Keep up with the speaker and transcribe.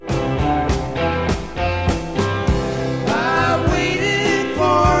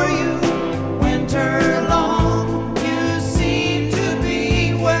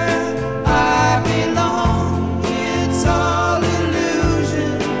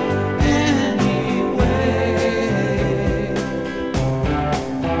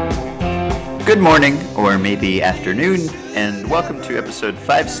Good morning, or maybe afternoon, and welcome to episode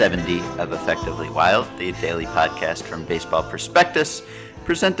 570 of Effectively Wild, the daily podcast from Baseball Prospectus,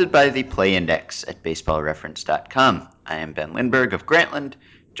 presented by the Play Index at baseballreference.com. I am Ben Lindbergh of Grantland,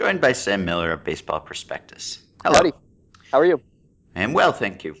 joined by Sam Miller of Baseball Prospectus. Hello. Howdy. How are you? I am well,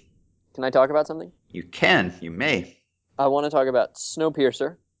 thank you. Can I talk about something? You can, you may. I want to talk about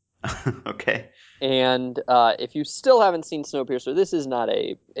Snowpiercer. Okay. And if you still haven't seen Snowpiercer, this is not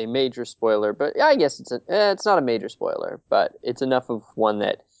a major spoiler, but I guess it's not a major spoiler, but it's enough of one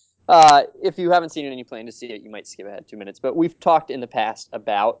that if you haven't seen it and you plan to see it, you might skip ahead 2 minutes. But we've talked in the past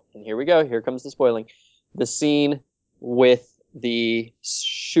about, and here we go, here comes the spoiling, the scene with the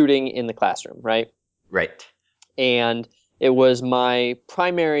shooting in the classroom, right? Right. And it was my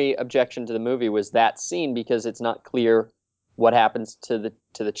primary objection to the movie was that scene because it's not clear what happens to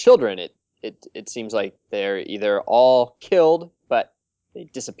the children. It seems like they're either all killed, but they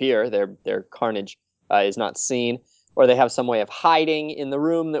disappear. Their carnage is not seen, or they have some way of hiding in the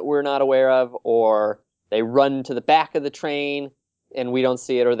room that we're not aware of, or they run to the back of the train and we don't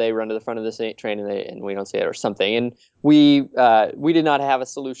see it, or they run to the front of the train and we don't see it, or something. And we did not have a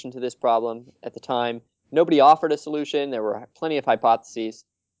solution to this problem at the time. Nobody offered a solution. There were plenty of hypotheses,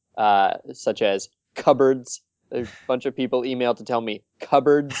 such as cupboards. A bunch of people emailed to tell me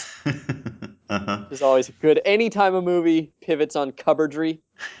cupboards is always good. Anytime a movie pivots on cupboardry,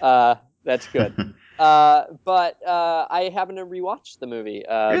 that's good. But I happened to rewatch the movie.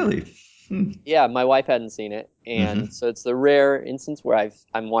 Really? Yeah, my wife hadn't seen it, and so it's the rare instance where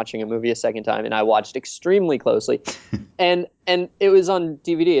I'm watching a movie a second time, and I watched extremely closely, and it was on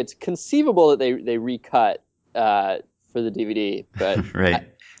DVD. It's conceivable that they recut for the DVD, but Right.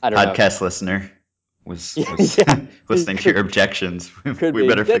 I don't know. Podcast listener was Yeah, listening to your objections. could We be.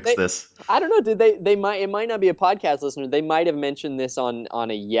 better fix this. I don't know. Did they might it might not be a podcast listener. They might have mentioned this on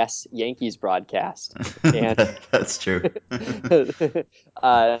a Yes Yankees broadcast, and That's true. that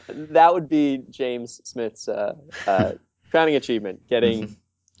would be James Smith's crowning achievement, Yes. getting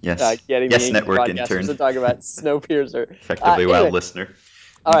the Yes, Yankees network broadcasters to intern. talk about Snowpiercer. Effectively wild Anyway, listener.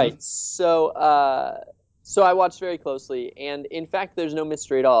 all right. So I watched very closely, and in fact, there's no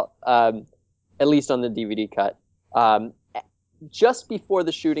mystery at all. At least on the DVD cut. Um, just before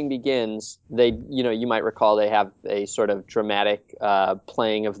the shooting begins, you might recall they have a sort of dramatic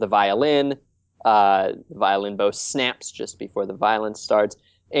playing of the violin. The violin bow snaps just before the violin starts,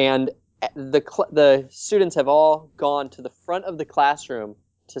 and the students have all gone to the front of the classroom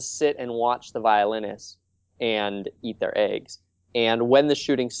to sit and watch the violinist and eat their eggs. And when the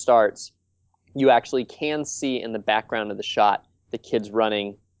shooting starts, you actually can see in the background of the shot the kids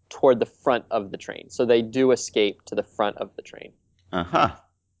running toward the front of the train. So they do escape to the front of the train. Uh-huh.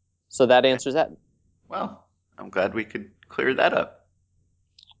 So that answers that. Well, I'm glad we could clear that up.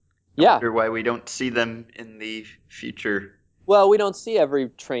 I Yeah. wonder why we don't see them in the future. Well, we don't see every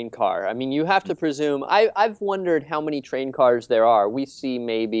train car. I mean, you have to presume. I've wondered how many train cars there are. We see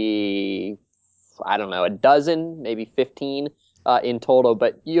maybe, I don't know, a dozen, maybe 15 in total.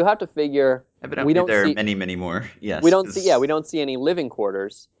 But you have to figure we Evidently, don't there are see many, many more. we Yes. don't see yeah we don't see any living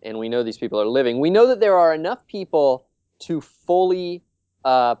quarters, and we know these people are living. We know that there are enough people to fully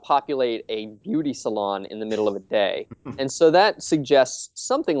populate a beauty salon in the middle of a day, and so that suggests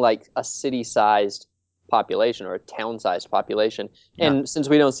something like a city-sized population or a town-sized population. Yeah. And since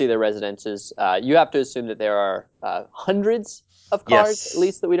we don't see their residences, you have to assume that there are hundreds of cars at Yes.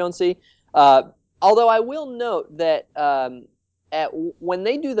 least that we don't see. Uh, Although I will note that when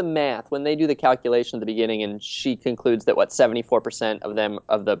they do the math, when they do the calculation at the beginning, and she concludes that 74% of them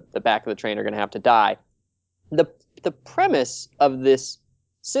of the back of the train are going to have to die. The the premise of this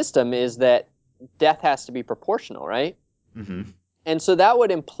system is that death has to be proportional, right? hmm And so that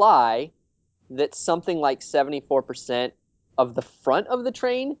would imply that something like 74% of the front of the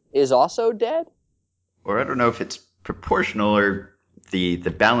train is also dead. Or I don't know if it's proportional or the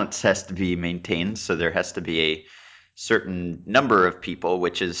balance has to be maintained, so there has to be a certain number of people,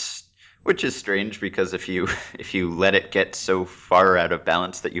 which is strange because if you let it get so far out of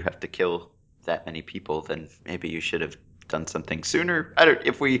balance that you have to kill that many people, then maybe you should have done something sooner. I don't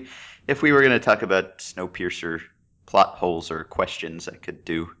if we were going to talk about Snowpiercer plot holes or questions, I could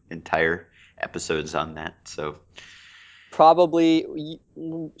do entire episodes on that. So Probably,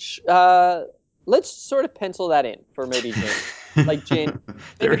 let's sort of pencil that in for maybe there maybe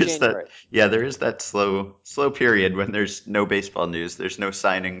is that January. yeah, there is that slow period when there's no baseball news, there's no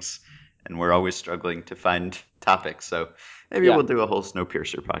signings, and we're always struggling to find topics. So maybe Yeah, we'll do a whole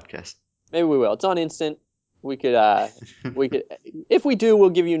Snowpiercer podcast. maybe we will. It's on instant. We could we could if we do, we'll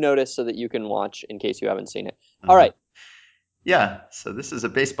give you notice so that you can watch in case you haven't seen it. All Uh-huh. right. Yeah, so this is a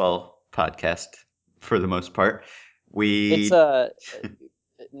baseball podcast for the most part. It's We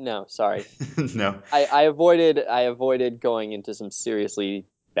no, sorry. no. I avoided going into some seriously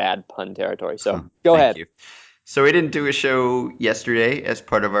bad pun territory. So Huh, go thank ahead. you. So we didn't do a show yesterday as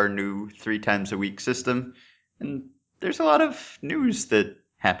part of our new 3 times a week system, and there's a lot of news that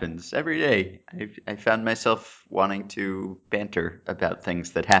happens every day. I found myself wanting to banter about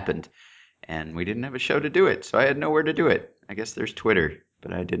things that happened, and we didn't have a show to do it, so I had nowhere to do it. I guess there's Twitter,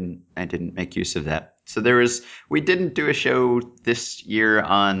 but I didn't make use of that. So we didn't do a show this year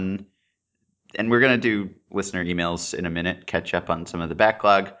on, and we're going to do listener emails in a minute, catch up on some of the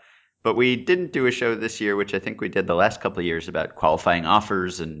backlog. But we didn't do a show this year, which I think we did the last couple of years, about qualifying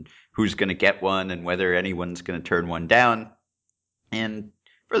offers and who's going to get one and whether anyone's going to turn one down. And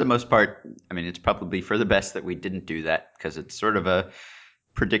for the most part, I mean, it's probably for the best that we didn't do that, because it's sort of a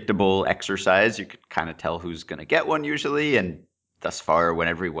predictable exercise. You could kind of tell who's going to get one usually. And thus far, when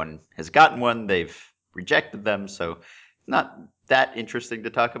everyone has gotten one, they've rejected them. So not that interesting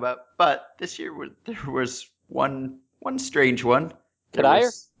to talk about. But this year there was one strange one. There Kadir?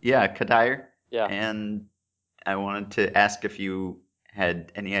 was, yeah, Kadir. Yeah. And I wanted to ask if you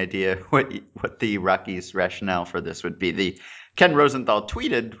had any idea what the Rockies' rationale for this would be. The Ken Rosenthal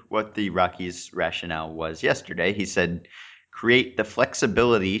tweeted what the Rockies' rationale was yesterday. He said, "Create the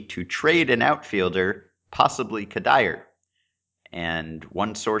flexibility to trade an outfielder, possibly Kadir." And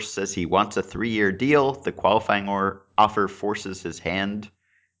one source says he wants a 3-year deal. The qualifying offer forces his hand.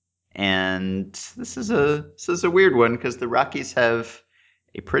 And this is a weird one, because the Rockies have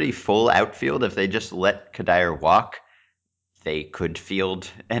a pretty full outfield. If they just let Kadir walk, they could field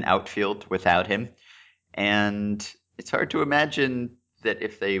an outfield without him. And it's hard to imagine that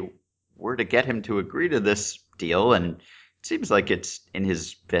if they were to get him to agree to this deal, and it seems like it's in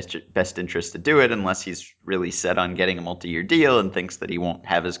his best interest to do it, unless he's really set on getting a multi-year deal and thinks that he won't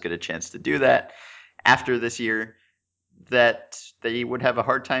have as good a chance to do that after this year, that they would have a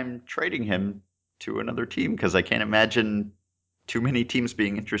hard time trading him to another team, because I can't imagine too many teams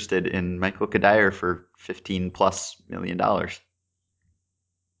being interested in Michael Kadir for $15+ million.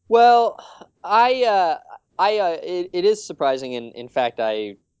 Well, it is surprising, and in fact,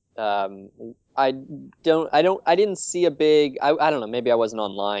 um, I didn't see a big, I don't know, maybe I wasn't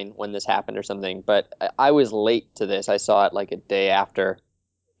online when this happened or something, but I was late to this. I saw it like a day after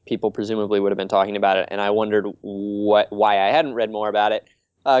people presumably would have been talking about it, and I wondered why I hadn't read more about it,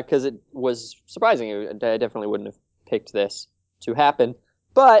 because it was surprising. I definitely wouldn't have picked this to happen,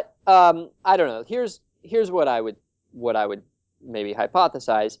 but I don't know. Here's what I would maybe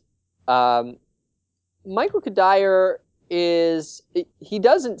hypothesize. Um, Michael Kadir he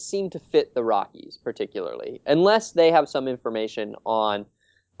doesn't seem to fit the Rockies particularly, unless they have some information on,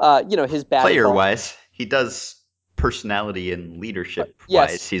 his batted Player ball. wise, he does. Personality and leadership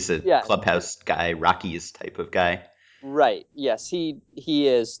wise, Yes, he's a yes, clubhouse guy, Rockies type of guy. right. Yes, he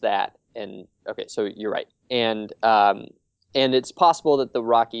is that. And okay, so you're right. And it's possible that the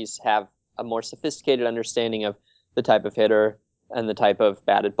Rockies have a more sophisticated understanding of the type of hitter and the type of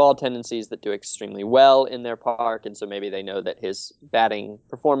batted ball tendencies that do extremely well in their park, and so maybe they know that his batting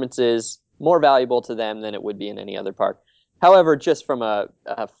performance is more valuable to them than it would be in any other park. However, just from a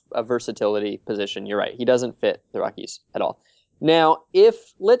versatility position, you're right. He doesn't fit the Rockies at all. Now, if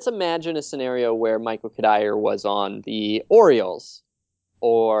let's imagine a scenario where Michael Kadir was on the Orioles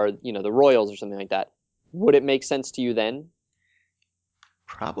or the Royals or something like that, would it make sense to you then?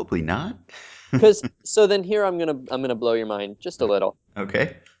 Probably not. Because so then here I'm gonna blow your mind just a little.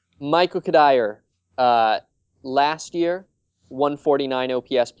 Okay. Michael Kadir, uh, last year 149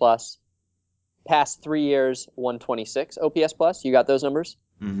 OPS plus, past 3 years 126 OPS plus. You got those numbers?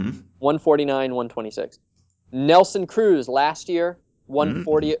 Mm-hmm. 149, 126. Nelson Cruz last year Mm-hmm.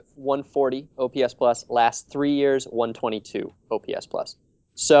 140 OPS plus, last 3 years 122 OPS plus.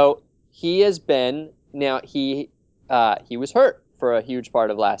 So he has been now he was hurt for a huge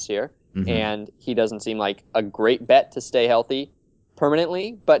part of last year, Mm-hmm. and he doesn't seem like a great bet to stay healthy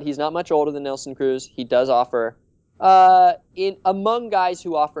permanently. But he's not much older than Nelson Cruz. He does offer, in among guys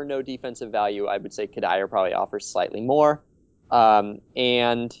who offer no defensive value, I would say Kadir probably offers slightly more.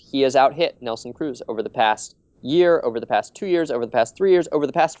 And he has out hit Nelson Cruz over the past year, over the past 2 years, over the past 3 years, over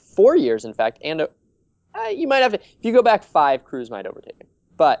the past 4 years, in fact. And you might have to, if you go back five, Cruz might overtake him.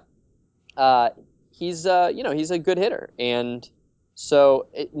 But he's a good hitter, and so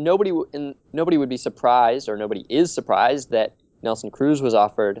nobody would be surprised, or nobody is surprised that Nelson Cruz was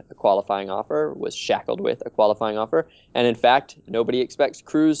offered a qualifying offer, was shackled with a qualifying offer, and in fact, nobody expects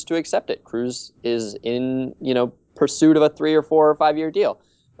Cruz to accept it. Cruz is in pursuit of a 3 or 4 or 5 year deal,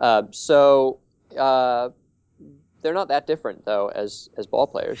 so uh, they're not that different though as ball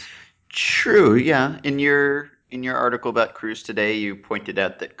players. True, yeah. In your article about Cruz today, you pointed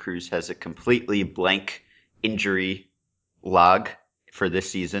out that Cruz has a completely blank injury log for this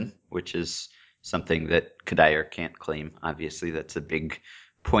season, which is something that Kadir can't claim. Obviously, that's a big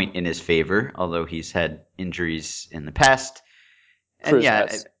point in his favor, although he's had injuries in the past. And Cruz yeah,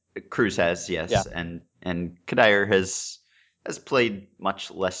 has. Cruz has, Yeah. yes, and Kadir has played much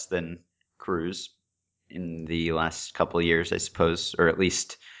less than Cruz in the last couple of years, I suppose, or at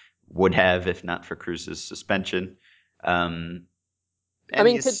least would have if not for Cruz's suspension. Um, I and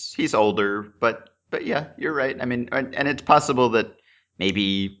mean, he's older, but yeah, you're right. I mean, and it's possible that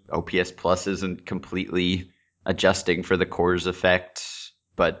maybe OPS Plus isn't completely adjusting for the cores effect,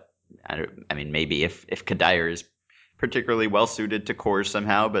 but I mean, maybe if Kadir is particularly well suited to cores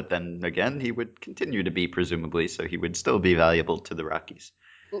somehow, but then again, he would continue to be presumably, so he would still be valuable to the Rockies.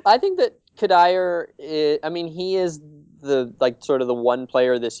 I think that Kadir, I mean, he is the like sort of the one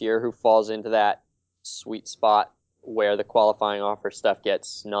player this year who falls into that sweet spot where the qualifying offer stuff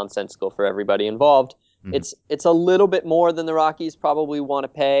gets nonsensical for everybody involved. Mhm. It's a little bit more than the Rockies probably want to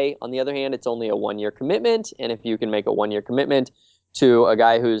pay. On the other hand, it's only a 1 year commitment, and if you can make a 1 year commitment to a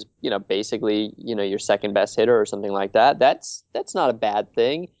guy who's basically your second best hitter or something like that, that's not a bad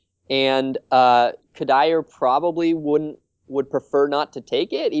thing. And Kadir probably would prefer not to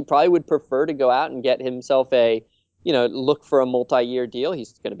take it. He probably would prefer to go out and get himself look for a multi-year deal.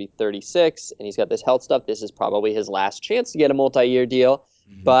 He's going to be 36 and he's got this health stuff. This is probably his last chance to get a multi-year deal,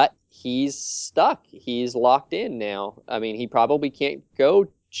 Mhm. but he's stuck. He's locked in now. I mean, he probably can't go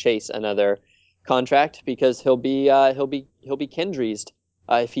chase another contract because he'll be Kendries'd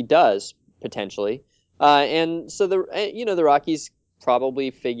if he does potentially. And so the Rockies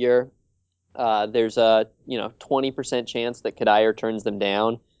probably figure there's a 20% chance that Kadir turns them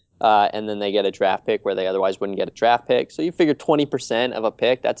down, and then they get a draft pick where they otherwise wouldn't get a draft pick. So you figure 20% of a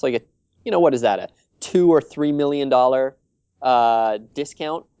pick, that's like what is that, a $2 or $3 million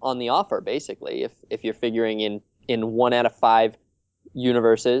discount on the offer, basically. If you're figuring in 1 out of 5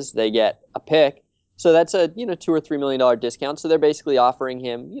 universes they get a pick, so that's a $2 or $3 million discount. So they're basically offering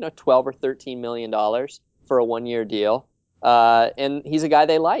him 12 or $13 million for a 1 year deal. And he's a guy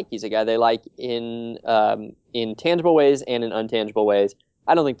they like. He's a guy they like in tangible ways and in untangible ways.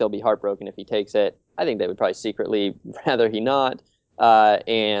 I don't think they'll be heartbroken if he takes it. I think they would probably secretly rather he not.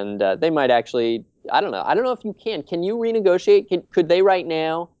 And they might actually. I don't know. I don't know if you can. Can you renegotiate? Could they right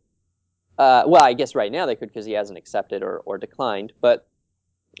now? Well, I guess right now they could because he hasn't accepted or declined. But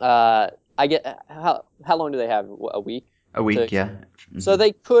uh, I get how long do they have? A week A to. week, yeah. So Hmm.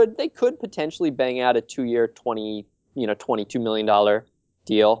 they could potentially bang out a 2 year $22 million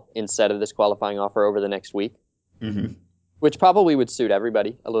deal instead of this qualifying offer over the next week, Hmm. which probably would suit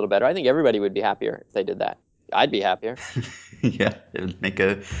everybody a little better. I think everybody would be happier if they did that. I'd be happier. Yeah, it would make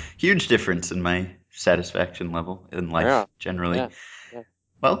a huge difference in my satisfaction level in Yeah, life generally. yeah, yeah.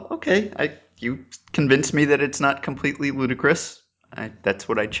 Well, okay, you convinced me that it's not completely ludicrous. That's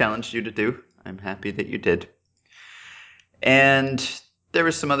what I challenged you to do. I'm happy that you did. And there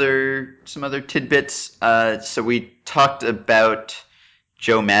was some other tidbits. So we talked about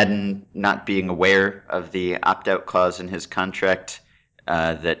Joe Madden not being aware of the opt-out clause in his contract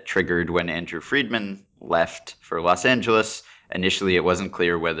that triggered when Andrew Friedman left for Los Angeles. Initially, it wasn't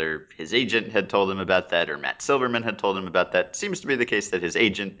clear whether his agent had told him about that or Matt Silverman had told him about that. Seems to be the case that his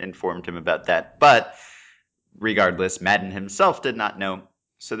agent informed him about that. But regardless, Madden himself did not know.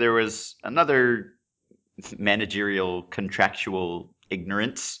 So there was another managerial contractual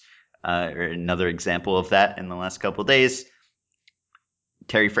ignorance, or another example of that in the last couple of days.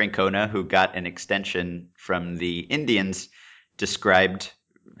 Terry Francona, who got an extension from the Indians, described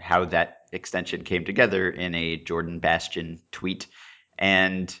how that extension came together in a Jordan Bastion tweet.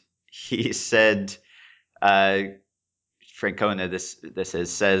 And he said, uh, Francona, this is,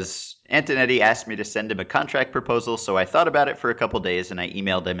 says, Antonetti asked me to send him a contract proposal, so I thought about it for a couple days and I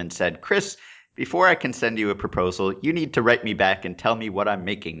emailed him and said, Chris, before I can send you a proposal, you need to write me back and tell me what I'm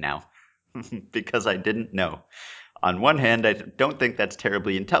making now. Because I didn't know. On one hand, I don't think that's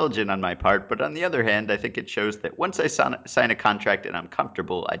terribly intelligent on my part, but on the other hand, I think it shows that once I sign a contract and I'm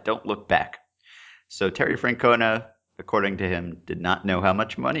comfortable, I don't look back. So Terry Francona, according to him, did not know how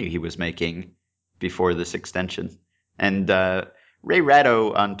much money he was making before this extension. And Ray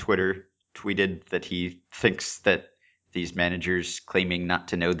Ratto on Twitter tweeted that he thinks that these managers claiming not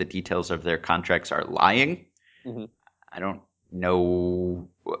to know the details of their contracts are lying. Hmm. I don't know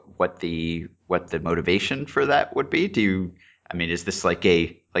what the motivation for that would be. I mean, is this like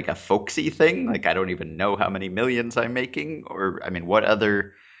a folksy thing? Like I don't even know how many millions I'm making, or I mean, what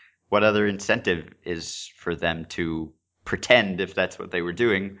other incentive is for them to pretend if that's what they were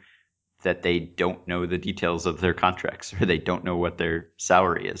doing that they don't know the details of their contracts or they don't know what their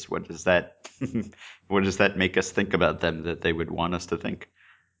salary is? What does that what does that make us think about them that they would want us to think?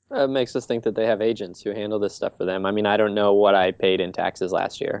 It makes us think that they have agents who handle this stuff for them. I mean, I don't know what I paid in taxes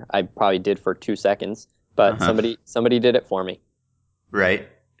last year. I probably did for 2 seconds, but Uh-huh. somebody did it for me. Right.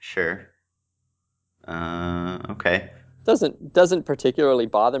 Sure. Okay. Doesn't particularly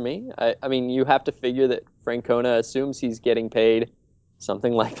bother me. I mean, you have to figure that Francona assumes he's getting paid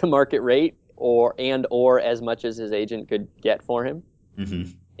something like the market rate, or as much as his agent could get for him, Hmm.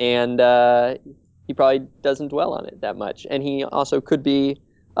 and he probably doesn't dwell on it that much. And he also could be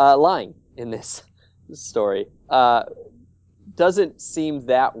lying in this story. Doesn't seem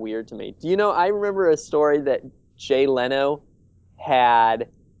that weird to me. Do you know? I remember a story that Jay Leno had,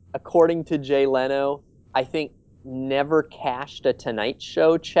 according to Jay Leno, I think never cashed a Tonight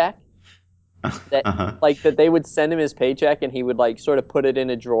Show check. That Uh-huh. like that they would send him his paycheck and he would like sort of put it in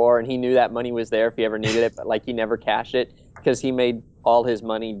a drawer and he knew that money was there if he ever needed it, but like he never cashed it because he made all his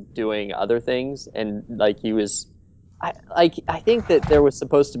money doing other things and like he was. I think that there was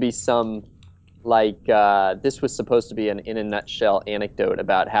supposed to be some this was supposed to be an in a nutshell anecdote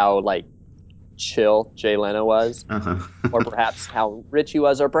about how like chill Jay Leno was, or Uh-huh. perhaps how rich he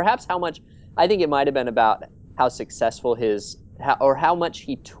was, or perhaps how much. I think it might have been about how successful or how much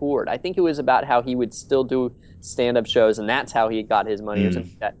he toured. I think it was about how he would still do stand-up shows, and that's how he got his money or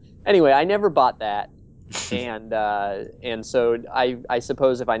something Mm. like that. Anyway, I never bought that, and so I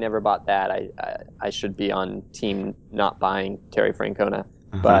suppose if I never bought that, I should be on team not buying Terry Francona,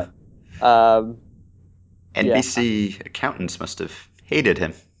 Uh-huh. but um, yeah. NBC accountants must have hated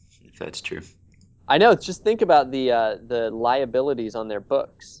him, if that's true. I know. Just think about the liabilities on their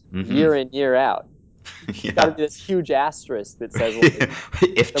books Hmm. year in year out. Got to Yeah. be this huge asterisk that says like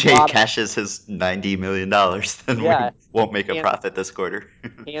If the Jay bottom. cashes his $90 million, then Yeah, we won't make a hand profit this quarter.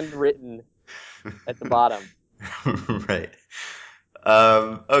 handwritten at the bottom. Right.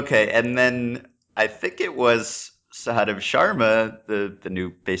 Okay, and then I think it was Sahadev Sharma, the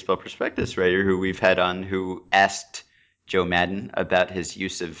new Baseball Prospectus writer who we've had on, who asked Joe Madden about his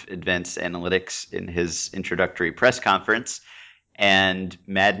use of advanced analytics in his introductory press conference. And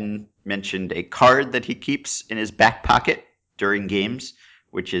Madden mentioned a card that he keeps in his back pocket during games,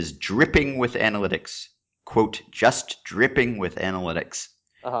 which is dripping with analytics. Quote, just dripping with analytics.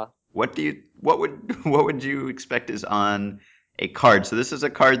 Uh-huh. What would you expect is on a card? So this is a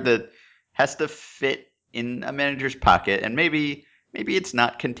card that has to fit in a manager's pocket, and maybe it's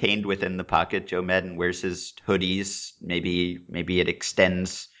not contained within the pocket. Joe Madden wears his hoodies. Maybe it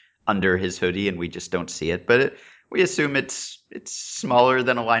extends under his hoodie, and we just don't see it. But we assume it's smaller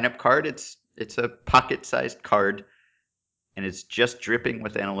than a lineup card. It's a pocket-sized card, and it's just dripping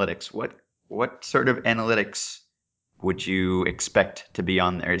with analytics. What sort of analytics would you expect to be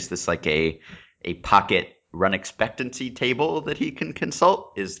on there? Is this like a pocket run expectancy table that he can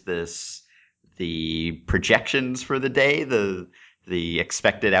consult? Is this the projections for the day, the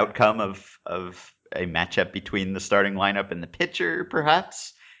expected outcome of a matchup between the starting lineup and the pitcher,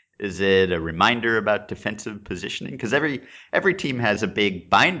 perhaps? Is it a reminder about defensive positioning? Because every team has a big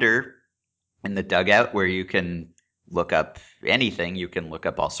binder in the dugout where you can look up anything. You can look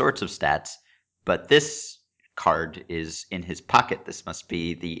up all sorts of stats. But this card is in his pocket. This must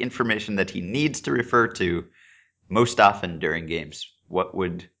be the information that he needs to refer to most often during games. What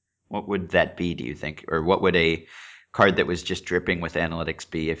would that be, do you think? Or what would a card that was just dripping with analytics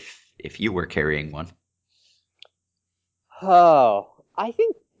be if you were carrying one? Oh, I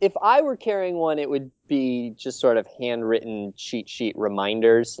think if I were carrying one, it would be just sort of handwritten cheat sheet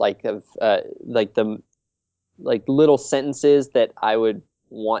reminders, like of like little sentences that I would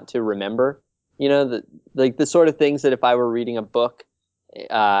want to remember. You know, the sort of things that if I were reading a book,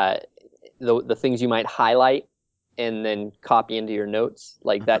 uh, the things you might highlight and then copy into your notes,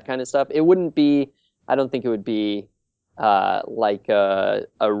 like that kind of stuff. It wouldn't be. I don't think it would be like a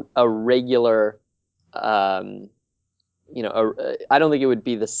regular. Um, I don't think it would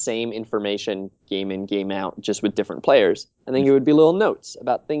be the same information game in game out, just with different players. I think it would be little notes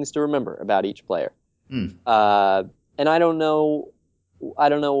about things to remember about each player. Hmm. Uh, and I don't know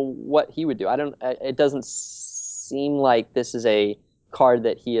what he would do. I don't. It doesn't seem like this is a card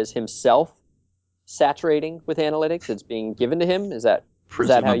that he is himself saturating with analytics. It's being given to him. Is that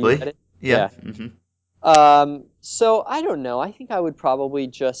how you read Presumably. it? Yeah. Yeah. Hmm. So I don't know. I think I would probably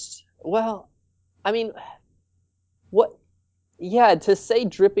just. Well, I mean, what? Yeah, to say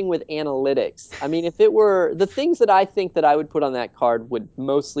dripping with analytics. I mean, if it were the things that I think that I would put on that card would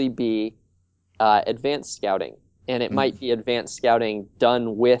mostly be advanced scouting, and it might be advanced scouting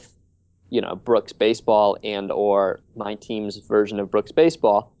done with Brooks baseball and or my team's version of Brooks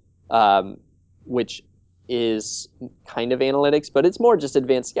baseball. um, which is kind of analytics, but it's more just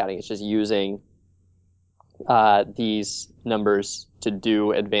advanced scouting. It's just using these numbers to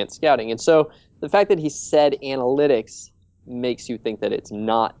do advanced scouting. And so the fact that he said analytics makes you think that it's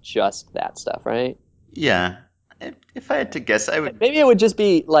not just that stuff, right? Yeah. If I had to guess, I would. Maybe it would just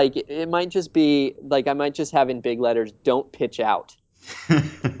be like it might just be like I might just have in big letters, "Don't pitch out."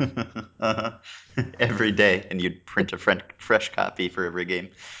 uh Every day, and you'd print a fresh copy for every game.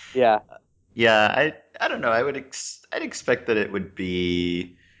 Yeah. Yeah, I don't know. I'd expect that it would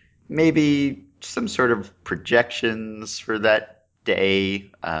be maybe some sort of projections for that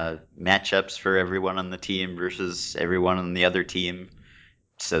day, matchups for everyone on the team versus everyone on the other team,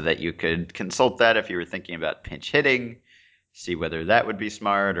 so that you could consult that if you were thinking about pinch hitting, see whether that would be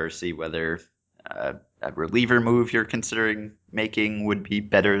smart, or see whether a reliever move you're considering making would be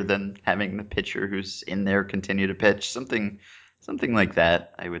better than having the pitcher who's in there continue to pitch. Something like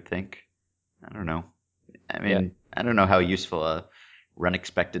that, I would think. I don't know. I Yeah. mean, I don't know how useful a run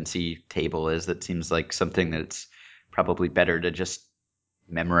expectancy table is. That seems like something that's probably better to just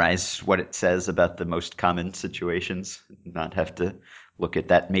memorize what it says about the most common situations, not have to look at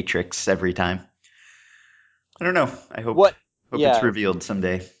that matrix every time. I don't know. What? Hope it's Yeah. revealed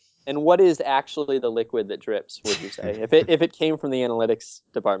someday. And what is actually the liquid that drips, would you say? If it came from the analytics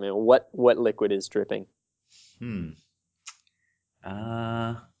department, what liquid is dripping? Hmm.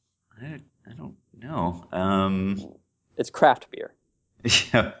 I don't know. It's craft beer.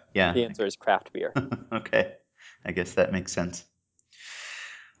 Yeah, yeah. The answer is craft beer. Okay. I guess that makes sense.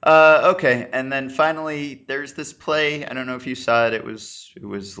 Okay, and then finally, there's this play. I don't know if you saw it. It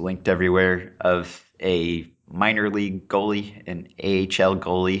was linked everywhere of a minor league goalie, an AHL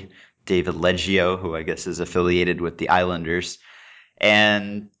goalie, David Leggio, who I guess is affiliated with the Islanders.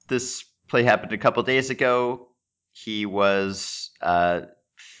 And this play happened a couple days ago. He was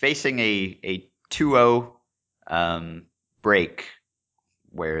facing a 2-0 break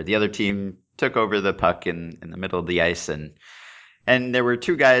where the other team took over the puck in the middle of the ice, and there were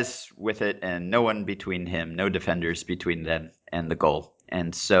two guys with it and no one between him, no defenders between them and the goal.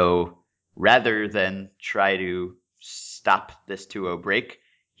 And so rather than try to stop this 2-0 break,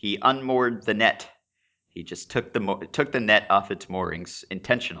 he unmoored the net. He just took the net off its moorings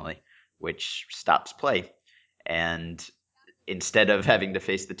intentionally, which stops play. And instead of having to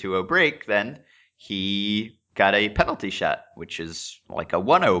face the 2-0 break, then he got a penalty shot, which is like a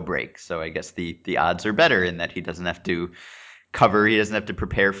 1-0 break. So I guess the odds are better in that he doesn't have to cover. He doesn't have to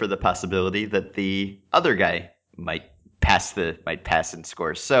prepare for the possibility that the other guy might pass and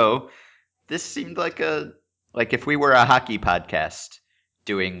score. So this seemed like if we were a hockey podcast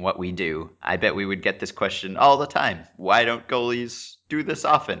doing what we do, I bet we would get this question all the time. Why don't goalies do this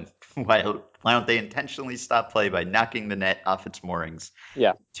often? Why don't they intentionally stop play by knocking the net off its moorings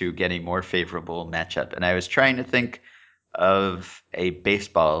Yeah. to get a more favorable matchup? And I was trying to think of a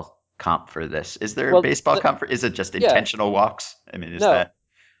baseball comp for this. Is there a Well, baseball comp for? Is it just yeah. intentional walks? I mean, is No. that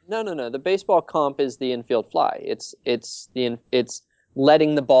No. The baseball comp is the infield fly. It's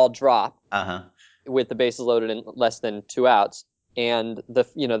letting the ball drop uh huh? with the bases loaded and less than two outs. And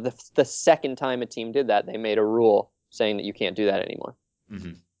the second time a team did that, they made a rule saying that you can't do that anymore.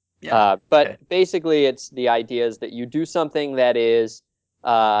 Hmm. Yeah. But Okay. basically, it's the idea is that you do something that is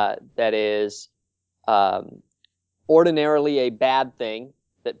um, ordinarily a bad thing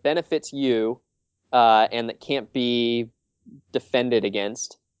that benefits you and that can't be defended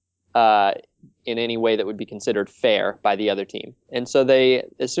against uh, in any way that would be considered fair by the other team. And so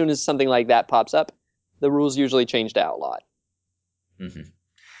as soon as something like that pops up, the rules usually change to outlaw it. Hmm.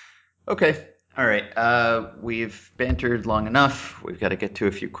 Okay. All right. We've bantered long enough. We've got to get to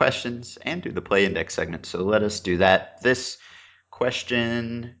a few questions and do the play index segment. So let us do that. This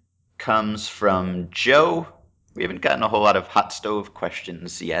question comes from Joe. We haven't gotten a whole lot of hot stove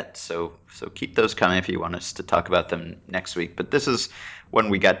questions yet, so keep those coming if you want us to talk about them next week. But this is one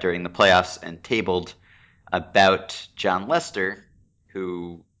we got during the playoffs and tabled about John Lester,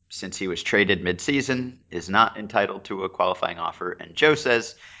 who, since he was traded midseason, is not entitled to a qualifying offer. And Joe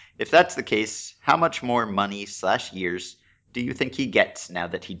says, if that's the case, how much more money slash years do you think he gets now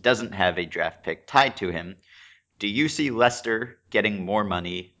that he doesn't have a draft pick tied to him? Do you see Lester getting more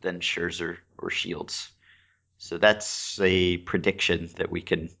money than Scherzer or Shields? So that's a prediction that we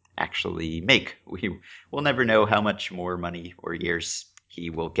can actually make. We will never know how much more money or years he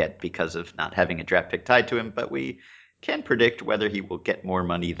will get because of not having a draft pick tied to him, but we can predict whether he will get more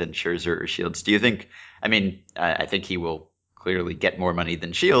money than Scherzer or Shields. Do you think? I mean, I think he will clearly get more money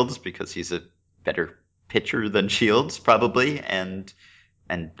than Shields because he's a better pitcher than Shields, probably, and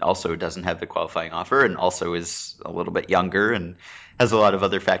and also doesn't have the qualifying offer, and also is a little bit younger and has a lot of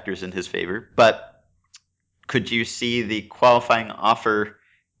other factors in his favor. But could you see the qualifying offer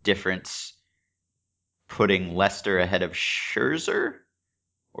difference putting Lester ahead of Scherzer,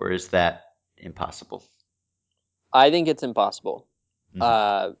 or is that impossible? I think it's impossible. Mhm.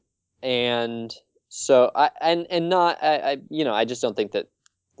 Uh, and so and not I just don't think that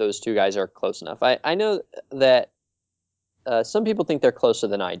those two guys are close enough. I know that some people think they're closer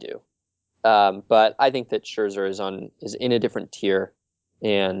than I do. But I think that Scherzer is in a different tier,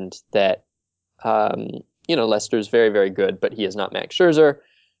 and that um, Lester's very very good, but he is not Max Scherzer.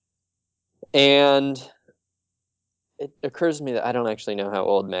 And it occurs to me that I don't actually know how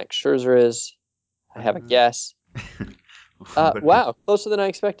old Max Scherzer is. I have a Uh, guess. what is? Wow, closer than I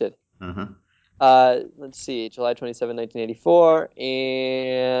expected. Uh-huh. Let's see, July 27, 1984,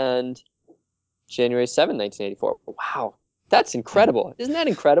 and January 7, 1984. Wow, that's incredible. Isn't that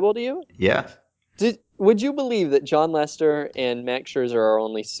incredible to you? Yeah, Would you believe that John Lester and Max Scherzer are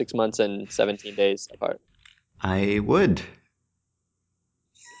only 6 months and 17 days apart? I would.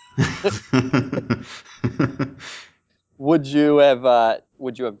 Would you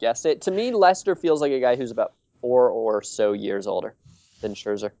have guessed it? To me, Lester feels like a guy who's about 4 or so years older than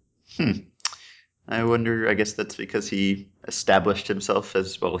Scherzer. Hmm. I wonder. I guess that's because he established himself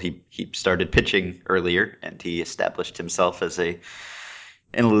as well. He started pitching earlier, and he established himself as an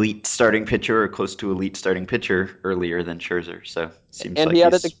elite starting pitcher or close to elite starting pitcher earlier than Scherzer. So it seems And like he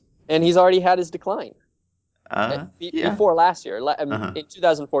had a he's and he's already had his decline. yeah. Before last year. Uh-huh. In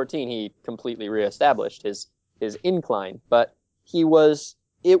 2014, he completely reestablished his incline, but he was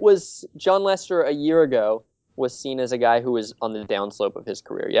it was John Lester a year ago was seen as a guy who was on the downslope of his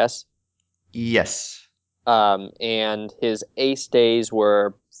career. Yes. Yes. And his ace days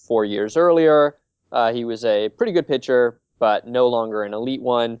were 4 years earlier. He was a pretty good pitcher, but no longer an elite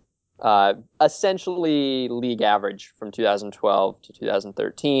one. Essentially league average from 2012 to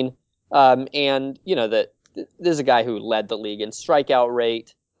 2013. And that this is a guy who led the league in strikeout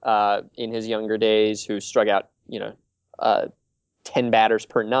rate in his younger days, who struck out, uh, 10 batters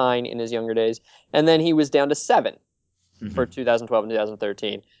per nine in his younger days. And then he was down to seven for Hmm. 2012 and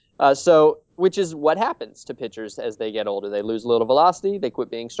 2013. Which is what happens to pitchers as they get older. They lose a little velocity. They quit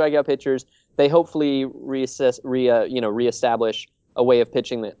being strikeout pitchers. They hopefully reestablish a way of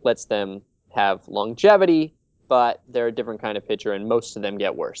pitching that lets them have longevity. But they're a different kind of pitcher, and most of them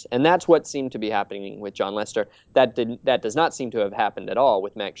get worse. And that's what seemed to be happening with John Lester. That does not seem to have happened at all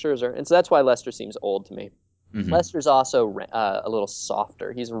with Max Scherzer, and so that's why Lester seems old to me. Hmm. Lester's also a little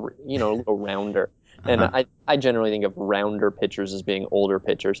softer. He's a little rounder, and Uh-huh. I generally think of rounder pitchers as being older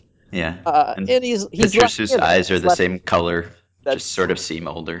pitchers. Yeah. And And he's pitchers whose left-handed. eyes are He's the left. same color just That's sort true. of seem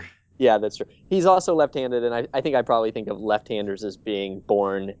older. Yeah, that's true. He's also left-handed, and I think I probably think of left-handers as being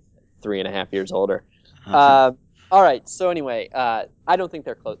born 3.5 years older. Uh-huh. Uh, all right. So anyway, I don't think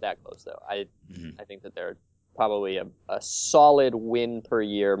they're that close though. Hmm. I think that they're probably a solid win per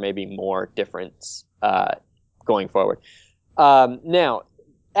year, maybe more difference going forward. Now,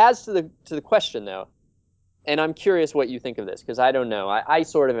 as to the question though, and I'm curious what you think of this because I don't know. I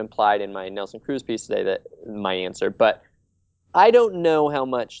sort of implied in my Nelson Cruz piece today that my answer, but I don't know how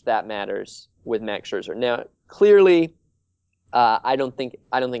much that matters with Max Scherzer. Now, clearly, I don't think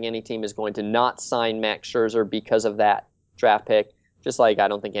any team is going to not sign Max Scherzer because of that draft pick. Just like I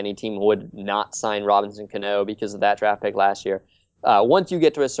don't think any team would not sign Robinson Cano because of that draft pick last year. Once you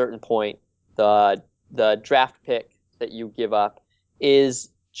get to a certain point, the draft pick that you give up is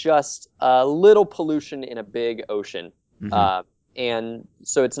just a little pollution in a big ocean, Hmm. uh, and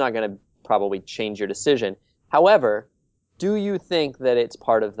so it's not going to probably change your decision. However, do you think that it's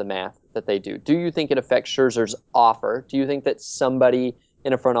part of the math that they do? Do you think it affects Scherzer's offer? Do you think that somebody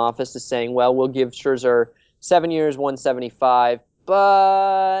in a front office is saying, well, we'll give Scherzer 7 years, 175,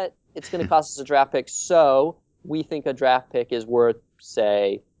 but it's going to cost us a draft pick, so we think a draft pick is worth,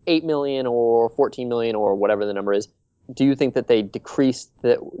 say, 8 million or 14 million or whatever the number is. Do you think that they decrease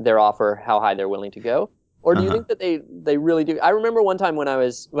their offer, how high they're willing to go? Or do you Uh-huh. think that they really do? I remember one time when I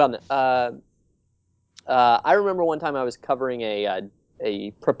was, well, I remember one time I was covering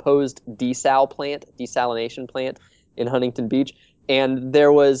a proposed desalination plant in Huntington Beach, and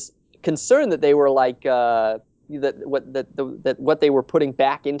there was concern that they were like that what they were putting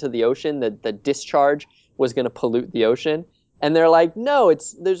back into the ocean, the discharge was going to pollute the ocean, and they're like, no,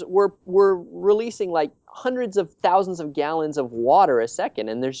 we're releasing like hundreds of thousands of gallons of water a second,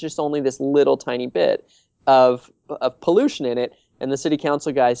 and there's just only this little tiny bit of pollution in it. And the city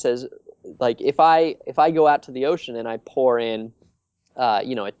council guy says, like if I go out to the ocean and I pour in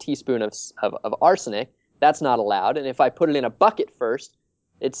a teaspoon of arsenic, that's not allowed. And if I put it in a bucket first,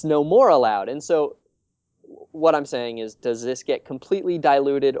 it's no more allowed. And so what I'm saying is, does this get completely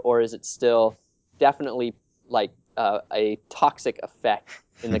diluted, or is it still definitely like a toxic effect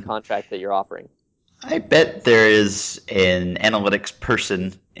in the contract that you're offering? I bet there is an analytics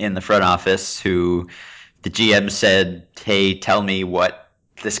person in the front office who the GM said, "Hey, tell me what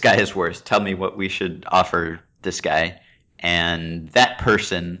this guy is worth. Tell me what we should offer this guy." And that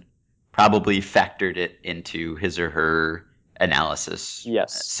person probably factored it into his or her analysis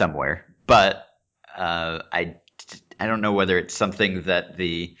Yes. somewhere. But I don't know whether it's something that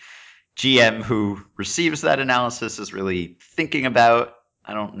the GM who receives that analysis is really thinking about.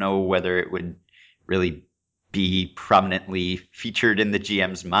 I don't know whether it would really be prominently featured in the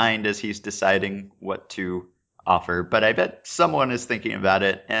GM's mind as he's deciding what to offer, but I bet someone is thinking about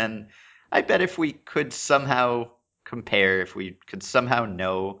it. And I bet if we could somehow compare, if we could somehow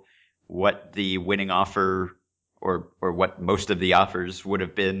know what the winning offer or what most of the offers would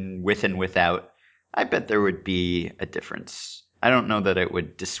have been with and without, I bet there would be a difference. I don't know that it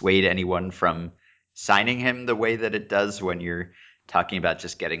would dissuade anyone from signing him the way that it does when you're talking about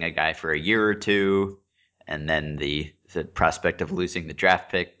just getting a guy for a year or two, and then the prospect of losing the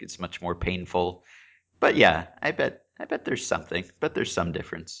draft pick is much more painful. But yeah, I bet there's something, but there's some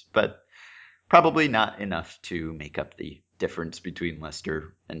difference, but probably not enough to make up the difference between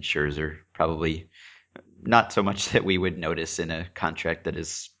Lester and Scherzer. Probably not so much that we would notice in a contract that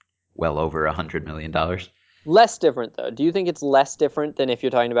is well over $100 million. Less different though. Do you think it's less different than if you're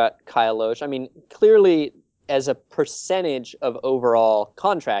talking about Kyle Loesch? I mean, clearly as a percentage of overall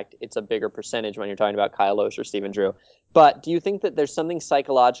contract, it's a bigger percentage when you're talking about Kyle Loesch or Stephen Drew. But do you think that there's something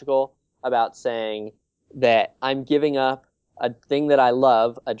psychological about saying that I'm giving up a thing that I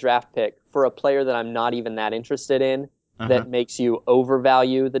love, a draft pick, for a player that I'm not even that interested in, Uh-huh. that makes you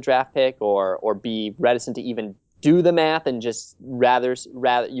overvalue the draft pick or be reticent to even do the math and just rather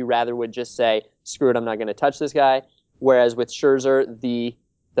would just say, screw it, I'm not going to touch this guy. Whereas with Scherzer, the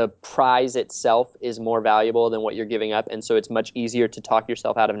prize itself is more valuable than what you're giving up, and so it's much easier to talk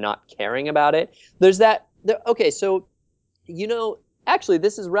yourself out of not caring about it. There's that. Okay, so you know, actually,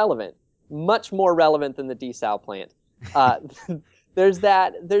 this is relevant, much more relevant than the desal plant. Uh, there's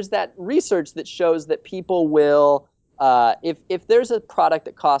that research that shows that people will, if there's a product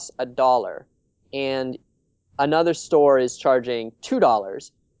that costs $1 and another store is charging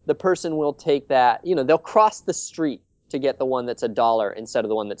 $2, the person will take that, they'll cross the street to get the one that's $1 instead of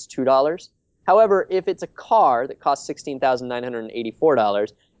the one that's $2. However, if it's a car that costs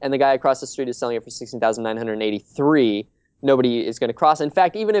 $16,984 and the guy across the street is selling it for $16,983, nobody is going to cross. In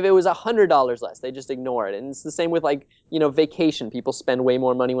fact, even if it was $100 less, they just ignore it. And it's the same with vacation. People spend way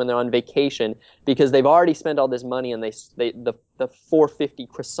more money when they're on vacation because they've already spent all this money, and the 450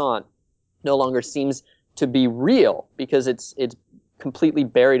 croissant no longer seems to be real because it's completely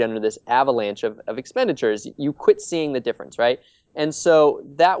buried under this avalanche of expenditures. You quit seeing the difference, right? And so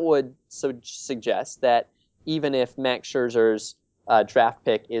that would suggest that even if Max Scherzer's draft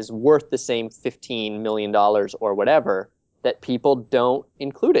pick is worth the same $15 million or whatever, that people don't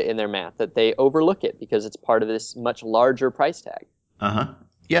include it in their math, that they overlook it because it's part of this much larger price tag. Uh-huh.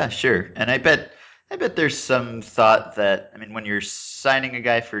 Yeah, sure. And I bet there's some thought that, I mean, when you're signing a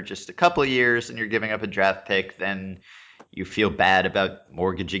guy for just a couple of years and you're giving up a draft pick, then you feel bad about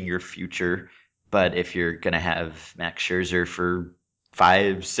mortgaging your future. But if you're going to have Max Scherzer for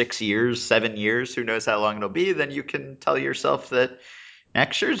 5, 6 years, 7 years, who knows how long it'll be, then you can tell yourself that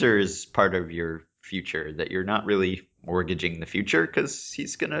Max Scherzer is part of your future, that you're not really mortgaging the future because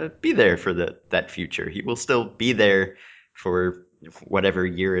he's going to be there for that future. He will still be there for whatever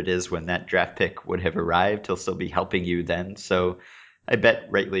year it is when that draft pick would have arrived. He'll still be helping you then. So I bet,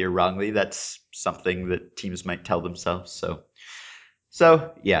 rightly or wrongly, that's something that teams might tell themselves.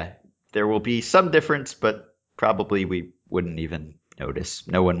 So yeah, there will be some difference, but probably we wouldn't even notice.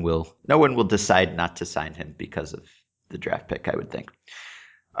 No one will decide not to sign him because of the draft pick, I would think.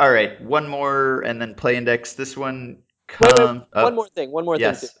 All right, one more and then play index. This one Wait, come one up. more thing, one more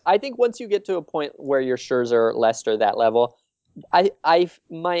thing too. Yes. I think once you get to a point where you're Scherzer, Lester, that level,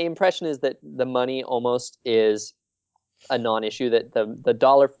 my impression is that the money almost is a non-issue. That the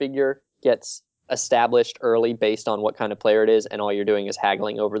dollar figure gets established early based on what kind of player it is, and all you're doing is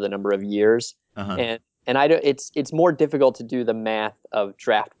haggling over the number of years. Uh-huh. And I don't. It's more difficult to do the math of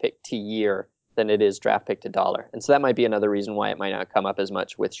draft pick to year than it is draft pick to dollar, and so that might be another reason why it might not come up as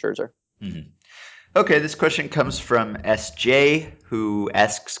much with Scherzer. Mhm. Okay, this question comes from SJ, who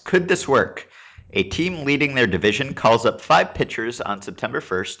asks, could this work? A team leading their division calls up 5 pitchers on September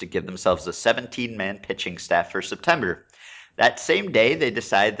 1st to give themselves a 17-man pitching staff for September. That same day, they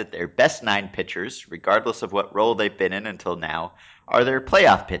decide that their best 9 pitchers, regardless of what role they've been in until now, are their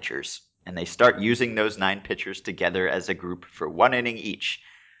playoff pitchers, and they start using those 9 pitchers together as a group for 1 inning each.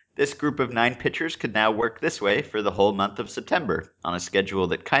 This group of 9 pitchers could now work this way for the whole month of September on a schedule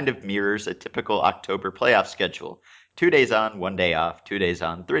that kind of mirrors a typical October playoff schedule. 2 days on, 1 day off, 2 days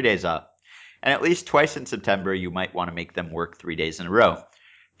on, 3 days off. And at least twice in September, you might want to make them work 3 days in a row.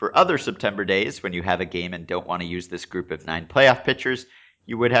 For other September days, when you have a game and don't want to use this group of 9 playoff pitchers,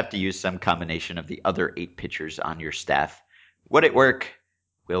 you would have to use some combination of the other 8 pitchers on your staff. Would it work?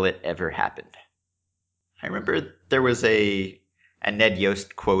 Will it ever happen? I remember there was a Ned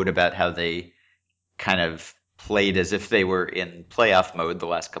Yost quote about how they kind of played as if they were in playoff mode the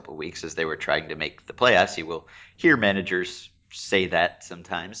last couple of weeks as they were trying to make the playoffs. You will hear managers say that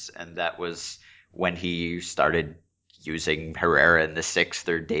sometimes, and that was when he started using Herrera in the 6th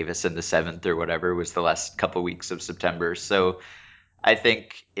or Davis in the 7th or whatever was the last couple of weeks of September. So I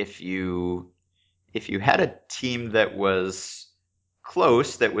think if you had a team that was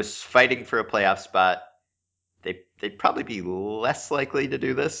close, that was fighting for a playoff spot, they'd probably be less likely to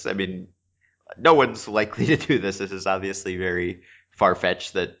do this. I mean, no one's likely to do this. This is obviously very far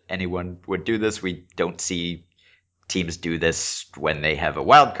fetched that anyone would do this. We don't see teams do this when they have a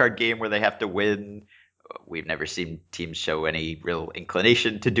wild card game where they have to win. We've never seen teams show any real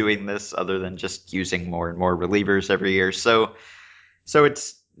inclination to doing this other than just using more and more relievers every year. So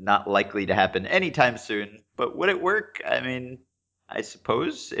it's not likely to happen anytime soon. But would it work? I mean, I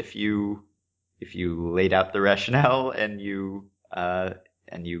suppose if you laid out the rationale and you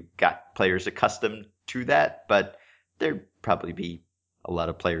got players accustomed to that, but there'd probably be a lot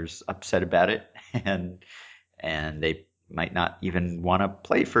of players upset about it, and they might not even want to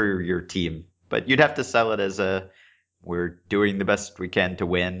play for your team. But you'd have to sell it as a we're doing the best we can to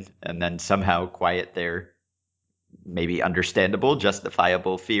win, and then somehow quiet their maybe understandable,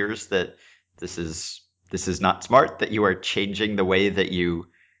 justifiable fears that this is this is not smart, that you are changing the way that you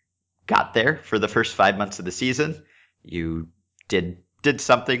got there for the first 5 months of the season. You did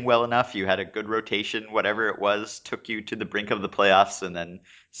something well enough. You had a good rotation, whatever it was, took you to the brink of the playoffs, and then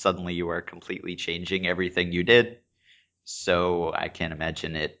suddenly you are completely changing everything you did. So I can't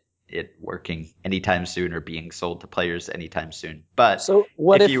imagine it working anytime soon or being sold to players anytime soon. But So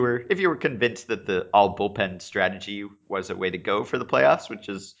what if if you were convinced that the all bullpen strategy was a way to go for the playoffs, which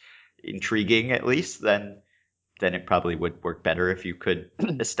is intriguing at least, then it probably would work better if you could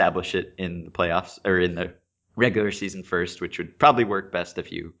establish it in the playoffs or in the regular season first, which would probably work best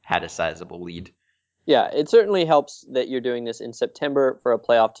if you had a sizable lead. Yeah, it certainly helps that you're doing this in September for a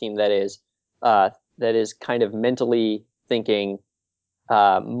playoff team that is kind of mentally thinking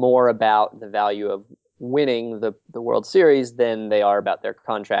more about the value of winning the World Series than they are about their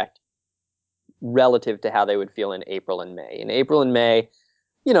contract relative to how they would feel in April and May. In April and May,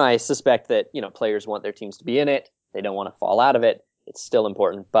 I suspect that, players want their teams to be in it. They don't want to fall out of it. It's still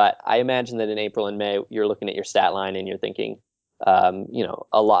important. But I imagine that in April and May, you're looking at your stat line and you're thinking,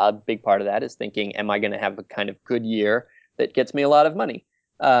 a big part of that is thinking, am I going to have a kind of good year that gets me a lot of money?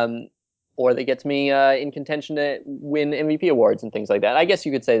 Or that gets me in contention to win MVP awards and things like that. I guess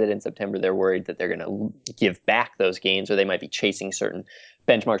you could say that in September they're worried that they're going to give back those gains, or they might be chasing certain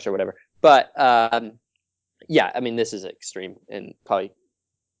benchmarks or whatever. But yeah, I mean, this is extreme and probably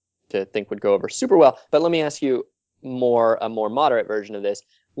to think would go over super well. But let me ask you a more moderate version of this.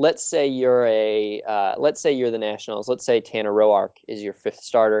 Let's say you're the Nationals. Let's say Tanner Roark is your 5th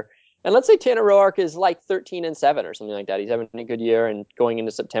starter. And let's say Tanner Roark is like 13-7 or something like that. He's having a good year and going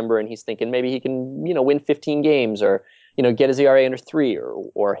into September, and he's thinking maybe he can, win 15 games, or, get his ERA under 3,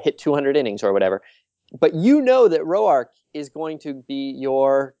 or hit 200 innings or whatever. But that Roark is going to be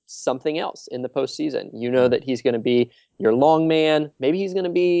your something else in the postseason. You know that he's going to be your long man. Maybe he's going to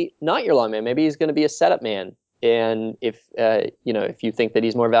be not your long man. Maybe he's going to be a setup man. And if you think that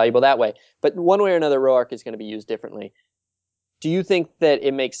he's more valuable that way, but one way or another, Roark is going to be used differently. Do you think that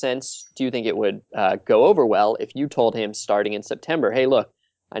it makes sense? Do you think it would go over well if you told him starting in September, hey, look,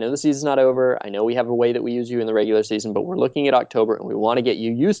 I know the season's not over. I know we have a way that we use you in the regular season, but we're looking at October and we want to get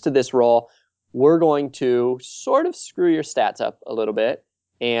you used to this role. We're going to sort of screw your stats up a little bit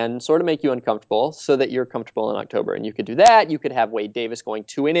and sort of make you uncomfortable so that you're comfortable in October. And you could do that. You could have Wade Davis going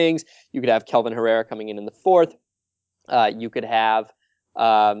 2 innings. You could have Kelvin Herrera coming in the 4th. You could have,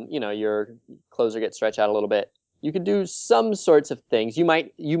 your closer get stretched out a little bit. You could do some sorts of things. You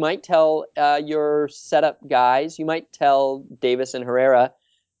might tell your setup guys. You might tell Davis and Herrera.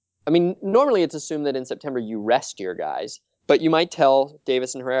 I mean, normally it's assumed that in September you rest your guys, but you might tell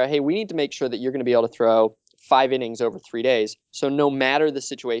Davis and Herrera, hey, we need to make sure that you're going to be able to throw 5 innings over 3 days. So no matter the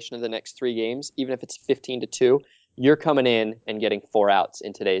situation of the next 3 games, even if it's 15-2, you're coming in and getting 4 outs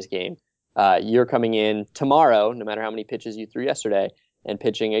in today's game. You're coming in tomorrow, no matter how many pitches you threw yesterday, and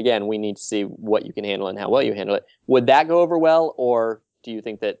pitching again. We need to see what you can handle and how well you handle it. Would that go over well, or do you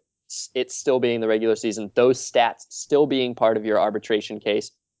think that it's still being the regular season, those stats still being part of your arbitration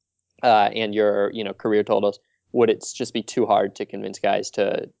case and your career totals, would it just be too hard to convince guys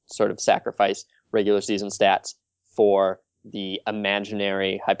to sort of sacrifice regular season stats for the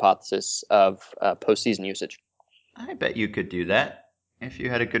imaginary hypothesis of postseason usage? I bet you could do that if you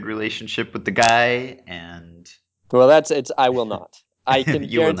had a good relationship with the guy, and Well, that's it's. I will not. I can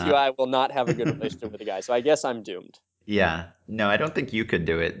you will guarantee you, not. I will not have a good relationship with the guy. So I guess I'm doomed. Yeah. No, I don't think you could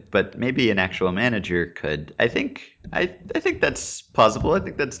do it, but maybe an actual manager could. I think that's plausible. I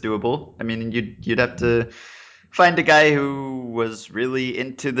think that's doable. I mean, you'd have to find a guy who was really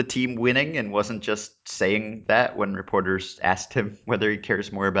into the team winning and wasn't just saying that when reporters asked him whether he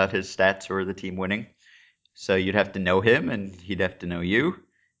cares more about his stats or the team winning. So you'd have to know him and he'd have to know you.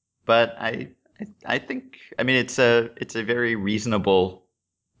 But I think I mean it's a very reasonable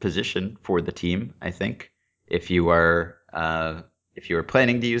position for the team. I think if you are if you are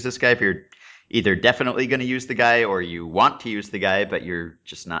planning to use this guy, if you're either definitely going to use the guy or you want to use the guy, but you're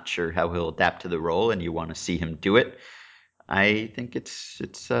just not sure how he'll adapt to the role and you want to see him do it, I think it's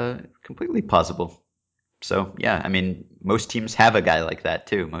completely possible. So yeah, I mean most teams have a guy like that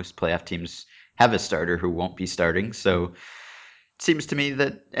too. Most playoff teams have a starter who won't be starting. So seems to me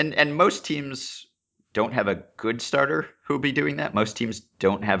that and most teams don't have a good starter who'll be doing that. Most teams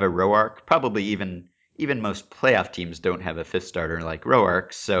don't have a Roark. Probably even most playoff teams don't have a fifth starter like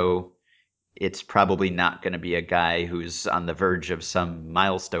Roark. So it's probably not going to be a guy who's on the verge of some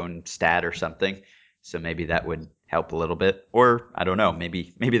milestone stat or something. So maybe that would help a little bit. Or I don't know.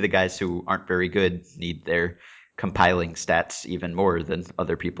 Maybe the guys who aren't very good need their compiling stats even more than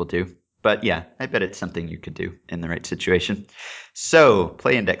other people do. But yeah, I bet it's something you could do in the right situation. So,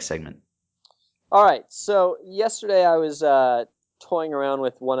 play index segment. All right. So yesterday I was toying around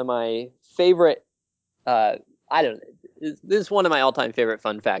with one of my favorite. Uh, I don't. This is one of my all-time favorite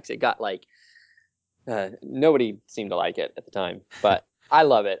fun facts. It got like nobody seemed to like it at the time, but I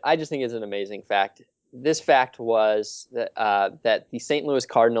love it. I just think it's an amazing fact. This fact was that the St. Louis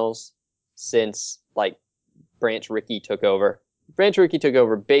Cardinals, since like Branch Rickey took over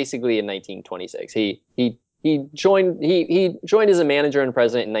basically in 1926. He joined as a manager and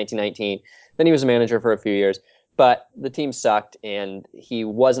president in 1919. Then he was a manager for a few years, but the team sucked, and he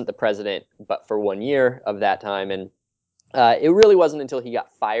wasn't the president, but for 1 year of that time. And it really wasn't until he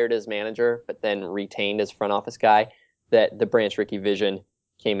got fired as manager, but then retained as front office guy, that the Branch Rickey vision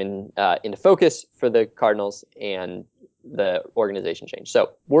came into focus for the Cardinals, and the organization changed.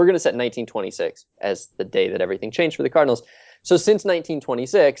 So we're going to set 1926 as the day that everything changed for the Cardinals. So since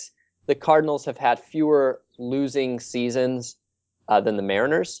 1926, the Cardinals have had fewer losing seasons than the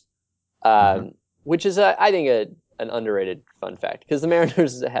Mariners, Mm-hmm. which is, I think, an underrated fun fact, because the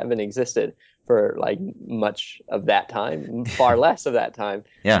Mariners haven't existed for like much of that time, far less of that time.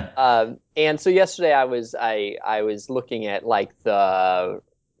 Yeah. And so yesterday I was looking at like the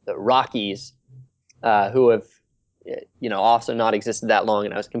Rockies, who have also not existed that long,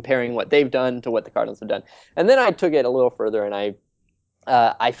 and I was comparing what they've done to what the Cardinals have done. And then I took it a little further, and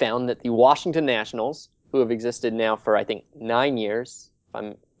I found that the Washington Nationals, who have existed now for I think 9 years, if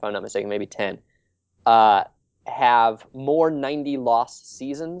I'm not mistaken, maybe 10, uh, have more 90 loss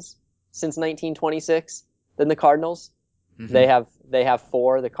seasons since 1926 than the Cardinals. Mm-hmm. They have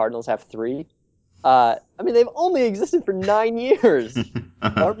four. The Cardinals have three. I mean, they've only existed for 9 years,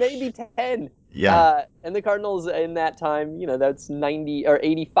 or maybe 10. Yeah. And the Cardinals in that time, that's 90 or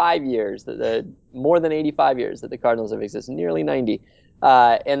 85 years. The more than 85 years that the Cardinals have existed, nearly 90.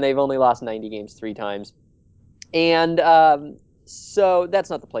 And they've only lost 90 games three times. And so that's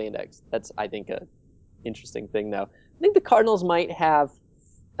not the play index. That's, I think, a interesting thing, though. I think the Cardinals might have.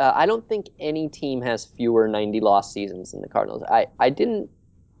 I don't think any team has fewer 90 loss seasons than the Cardinals. I didn't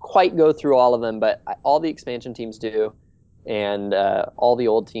quite go through all of them, but all the expansion teams do, and all the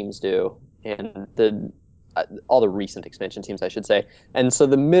old teams do, and all the recent expansion teams, I should say. And so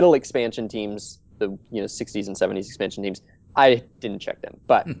the middle expansion teams, the 60s and 70s expansion teams, I didn't check them,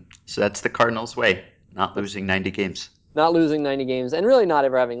 but So that's the Cardinals' way, not that's losing 90 games. not losing 90 games, and really not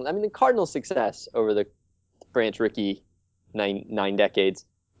ever having. I mean, the Cardinals' success over the Branch Rickey nine decades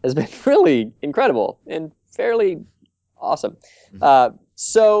has been really incredible and fairly awesome. Mm-hmm.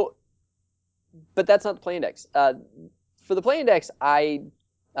 So, but that's not the play index. For the play index, I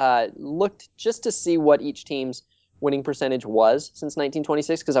looked just to see what each team's winning percentage was since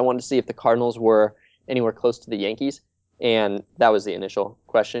 1926, because I wanted to see if the Cardinals were anywhere close to the Yankees, and that was the initial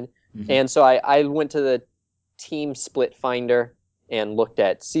question. Mm-hmm. And so I went to the team split finder, and looked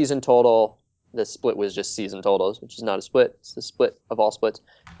at season total. The split was just season totals, which is not a split. It's the split of all splits.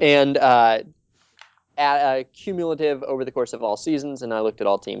 And cumulative over the course of all seasons, and I looked at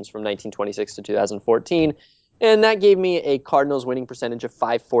all teams from 1926 to 2014, and that gave me a Cardinals winning percentage of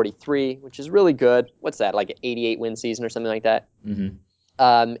 543, which is really good. What's that, like an 88 win season or something like that? Mm-hmm.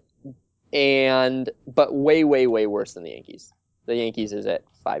 Um, but way, way, way worse than the Yankees. The Yankees is at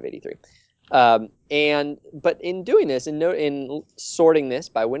 583. But in doing this, in sorting this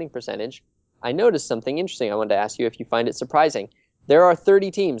by winning percentage, I noticed something interesting. I wanted to ask you if you find it surprising. There are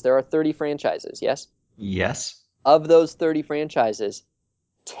 30 teams. There are 30 franchises. Yes. Yes. Of those 30 franchises,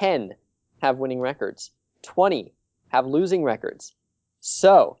 10 have winning records. 20 have losing records.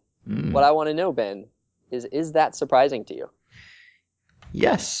 So, what I want to know, Ben, is that surprising to you?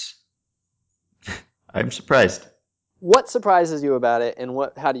 Yes. I'm surprised. What surprises you about it, and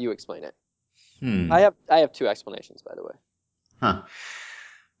how do you explain it? I have two explanations, by the way. Huh.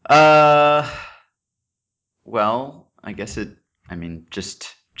 Uh, well, I mean,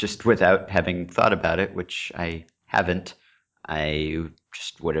 just without having thought about it, which I haven't, I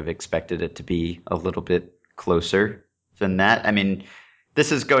just would have expected it to be a little bit closer than that. I mean,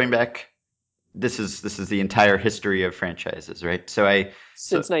 this is going back. This is the entire history of franchises, right?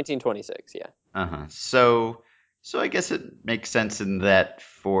 Since 1926, yeah. Uh-huh. So I guess it makes sense in that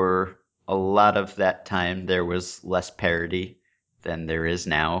for a lot of that time there was less parity than there is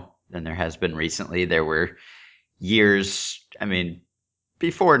now, than there has been recently. There were years, I mean,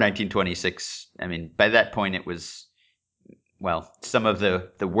 before 1926, I mean, by that point it was, well, some of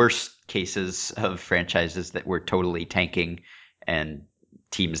the worst cases of franchises that were totally tanking, and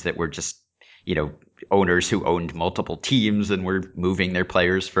teams that were just, you know, owners who owned multiple teams and were moving their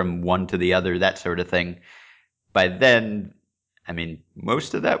players from one to the other, that sort of thing. By then, I mean,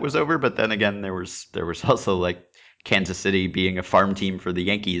 most of that was over, but then again, there was also like Kansas City being a farm team for the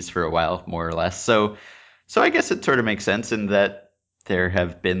Yankees for a while, more or less. So I guess it sort of makes sense in that there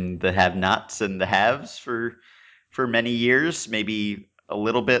have been the have-nots and the haves for many years, maybe a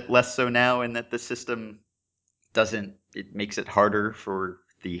little bit less so now, in that the system doesn't, it makes it harder for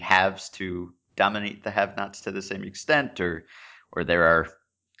the haves to dominate the have-nots to the same extent, or there are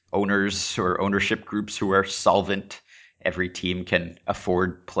owners or ownership groups who are solvent. Every team can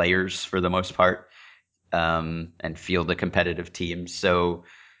afford players for the most part, and field a competitive team. So,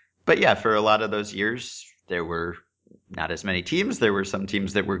 but yeah, for a lot of those years, there were not as many teams. There were some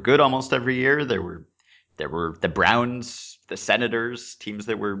teams that were good almost every year. There were the Browns, the Senators, teams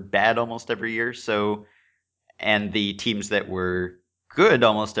that were bad almost every year. So, and the teams that were good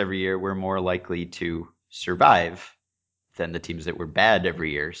almost every year were more likely to survive than the teams that were bad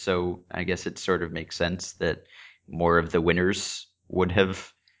every year. So I guess it sort of makes sense that more of the winners would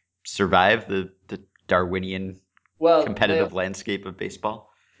have survived the Darwinian Well, competitive landscape of baseball.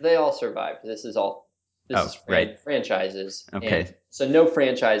 they all survived. This Oh, is right. franchises, and Okay. so no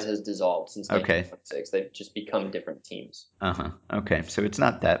franchise has dissolved since Okay. 1926. They've just become different teams. Uh-huh. Okay. So it's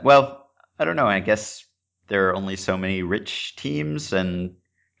not that. Well, I don't know. I guess there are only so many rich teams, and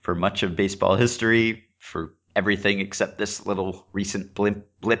for much of baseball history, for everything except this little recent blip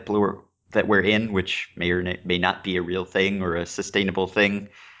that we're in, which may or may not be a real thing or a sustainable thing,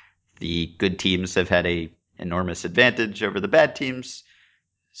 the good teams have had a enormous advantage over the bad teams.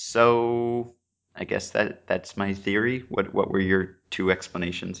 So I guess that's my theory. What were your two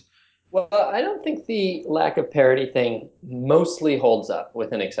explanations? Well, I don't think the lack of parity thing mostly holds up,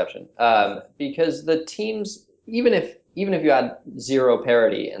 with an exception, because the teams, even if you had zero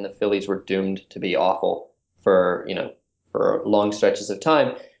parity and the Phillies were doomed to be awful for for long stretches of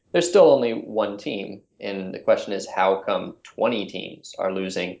time, there's still only one team, and the question is how come 20 teams are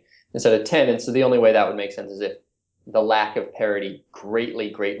losing instead of 10? And so the only way that would make sense is if the lack of parity greatly,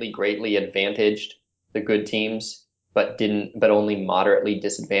 greatly, greatly advantaged the good teams but only moderately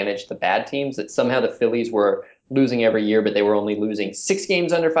disadvantaged the bad teams. That somehow the Phillies were losing every year, but they were only losing 6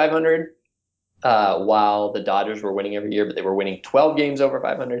 games under 500, while the Dodgers were winning every year, but they were winning 12 games over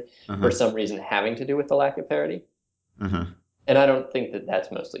 500 for Uh-huh. some reason, having to do with the lack of parity. Uh-huh. And I don't think that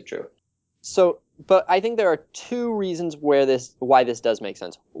that's mostly true. So, but I think there are two reasons why this does make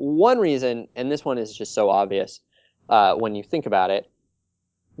sense. One reason, and this one is just so obvious when you think about it,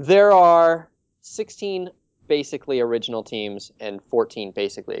 there are 16 basically original teams and 14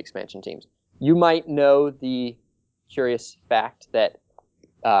 basically expansion teams. You might know the curious fact that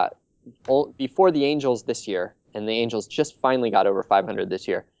uh, before the Angels this year, and the Angels just finally got over 500 this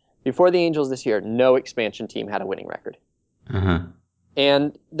year, before the Angels this year, no expansion team had a winning record. Uh-huh.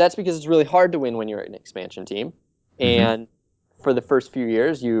 And that's because it's really hard to win when you're an expansion team. Mm-hmm. And for the first few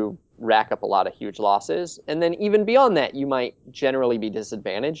years, you rack up a lot of huge losses. And then even beyond that, you might generally be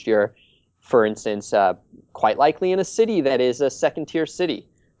disadvantaged. You're, for instance, quite likely in a city that is a second-tier city.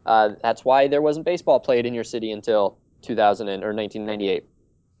 That's why there wasn't baseball played in your city until 1998.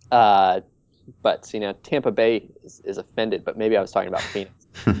 But Tampa Bay is offended. But maybe I was talking about Phoenix.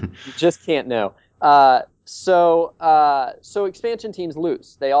 You just can't know. So expansion teams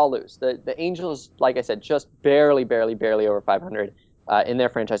lose. They all lose. The Angels, like I said, just barely over 500 in their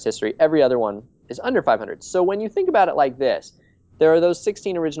franchise history. Every other one is under 500. So when you think about it like this, there are those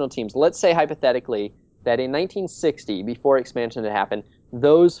 16 original teams. Let's say hypothetically that in 1960, before expansion had happened,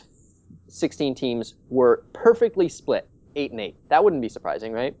 those 16 teams were perfectly split, 8-8. That wouldn't be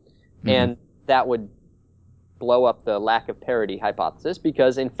surprising, right? Mm-hmm. And that would blow up the lack of parity hypothesis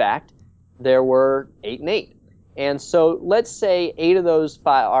because, in fact, there were 8-8. And so let's say 8 of those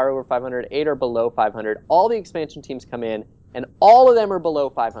are over 500, 8 are below 500. All the expansion teams come in, and all of them are below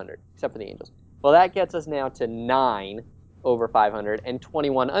 500, except for the Angels. Well, that gets us now to 9 over 500 and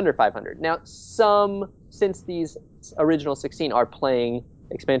 21 under 500. Now, since these original 16 are playing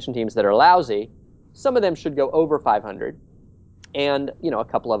expansion teams that are lousy, some of them should go over 500. And, a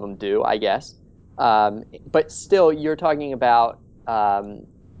couple of them do, I guess. But still, you're talking about,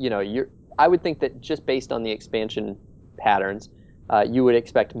 I would think that just based on the expansion patterns, you would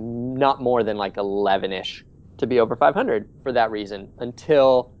expect not more than like 11-ish to be over 500 for that reason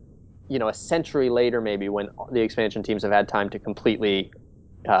until, a century later maybe when the expansion teams have had time to completely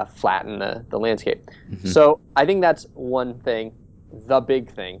flatten the landscape. Mm-hmm. So I think that's one thing, the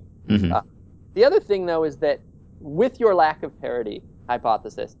big thing. Mm-hmm. The other thing, though, is that with your lack of parity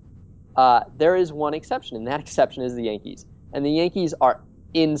hypothesis, there is one exception, and that exception is the Yankees. And the Yankees are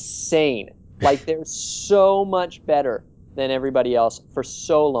insane. Like, they're so much better than everybody else for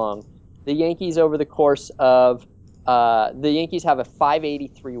so long. The Yankees over the course of the Yankees have a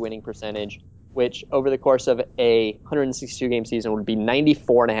 .583 winning percentage, which over the course of a 162-game season would be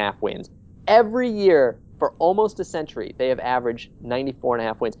 94.5 wins. Every year for almost a century, they have averaged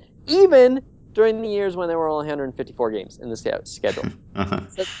 94.5 wins, even during the years when there were only 154 games in the schedule. Uh-huh.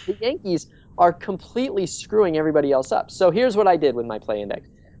 So the Yankees are completely screwing everybody else up. So here's what I did with my play index.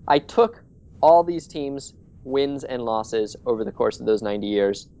 I took all these teams' wins and losses over the course of those 90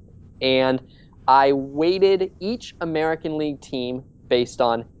 years, and I weighted each American League team based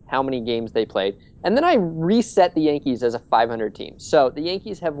on how many games they played. And then I reset the Yankees as a 500 team. So the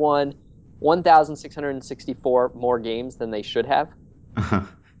Yankees have won 1,664 more games than they should have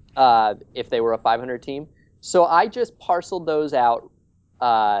if they were a 500 team. So I just parceled those out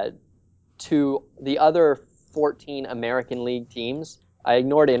to the other 14 American League teams. I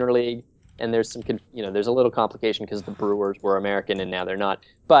ignored Interleague, and there's there's a little complication because the Brewers were American and now they're not.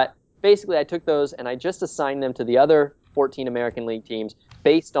 But basically, I took those and I just assigned them to the other 14 American League teams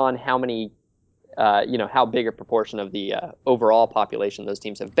based on how many, how big a proportion of the overall population those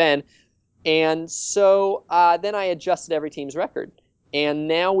teams have been. And so then I adjusted every team's record. And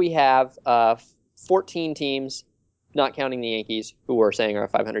now we have 14 teams, not counting the Yankees, who we're saying are a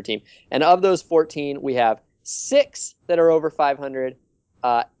 500 team. And of those 14, we have 6 that are over 500,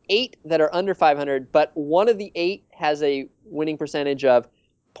 8 that are under 500, but one of the 8 has a winning percentage of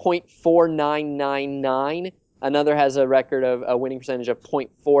 .4999. Another has a record of a winning percentage of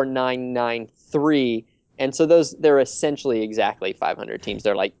 .4993. And so they're essentially exactly 500 teams.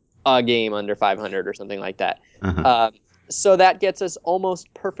 They're like a game under 500 or something like that. Uh-huh. So that gets us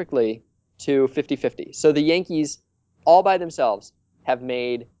almost perfectly to 50-50. So the Yankees, all by themselves, have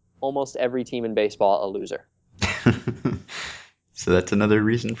made almost every team in baseball a loser. So that's another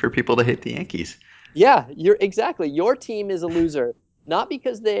reason for people to hate the Yankees. Yeah, exactly. Your team is a loser, not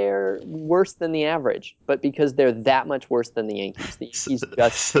because they're worse than the average, but because they're that much worse than the Yankees. The Yankees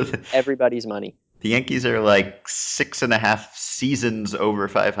just everybody's money. The Yankees are like 6.5 seasons over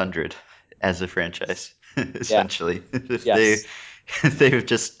 500 as a franchise, essentially. Yeah.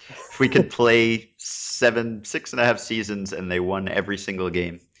 If we could play 6.5 seasons and they won every single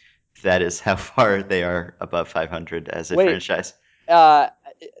game, that is how far they are above 500 as a franchise.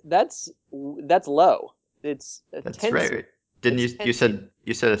 That's low. That's 10 right. Didn't you said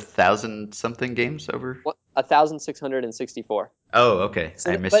 1,000 something games over? 1,664. Oh, okay.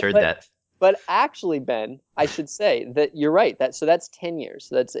 So, I misheard that. But actually, Ben, I should say that you're right. That's 10 years.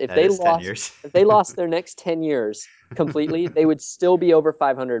 That's if they lost 10 years. If they lost their next 10 years completely, they would still be over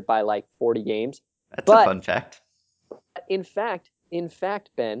 500 by like 40 games. That's a fun fact. In fact,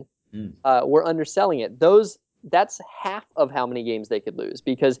 Ben, we're underselling it. That's half of how many games they could lose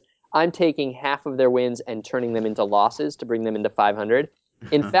because I'm taking half of their wins and turning them into losses to bring them into 500.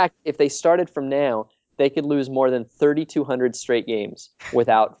 In fact, if they started from now, they could lose more than 3,200 straight games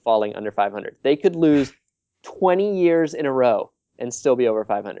without falling under 500. They could lose 20 years in a row and still be over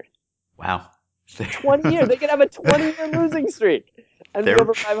 500. Wow. 20 years. They could have a 20-year losing streak and be they're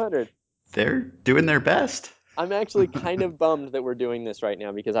over 500. they're doing their best. I'm actually kind of bummed that we're doing this right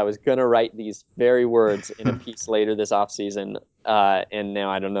now because I was going to write these very words in a piece later this offseason, and now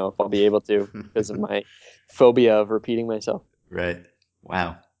I don't know if I'll be able to because of my phobia of repeating myself. Right.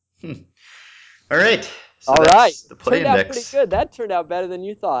 Wow. All right. So All right. that's the play Turned out pretty index. good. That turned out better than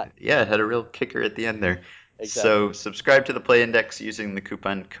you thought. Yeah, had a real kicker at the end there. Exactly. So subscribe to the Play Index using the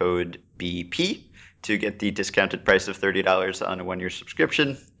coupon code BP to get the discounted price of $30 on a 1-year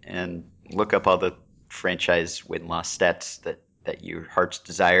subscription, and look up all the franchise win-loss stats that your hearts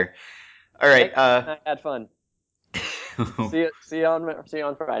desire. All right. Thanks. I had fun. See you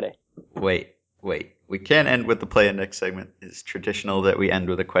on Friday. Wait. We can't end with the Play Index segment. It's traditional that we end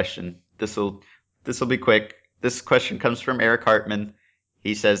with a question. This'll be quick. This question comes from Eric Hartman.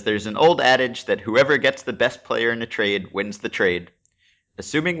 He says there's an old adage that whoever gets the best player in a trade wins the trade.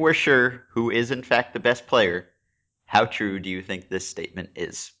 Assuming we're sure who is in fact the best player, how true do you think this statement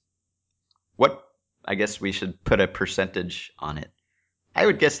is? What I guess we should put a percentage on it. I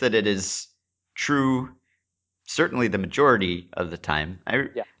would guess that it is true certainly the majority of the time.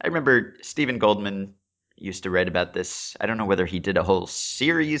 Yeah. I remember Stephen Goldman used to write about this. I don't know whether he did a whole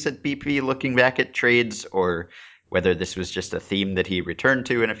series at BP looking back at trades or whether this was just a theme that he returned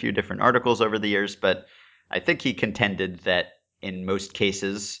to in a few different articles over the years, but I think he contended that in most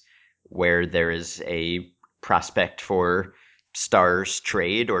cases where there is a prospect for stars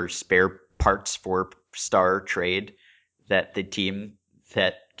trade or spare parts for star trade, that the team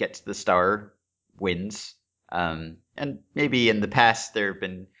that gets the star wins. And maybe in the past there have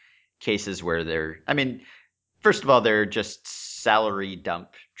been cases where I mean, first of all, they're just salary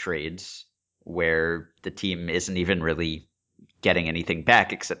dump trades where the team isn't even really getting anything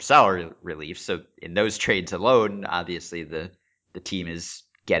back except salary relief. So in those trades alone, obviously the team is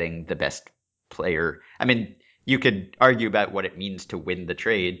getting the best player. I mean, you could argue about what it means to win the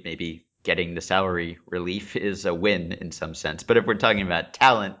trade. Maybe getting the salary relief is a win in some sense. But if we're talking about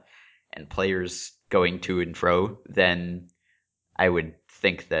talent and players going to and fro, then I would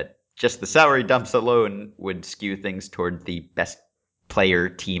think that just the salary dumps alone would skew things toward the best player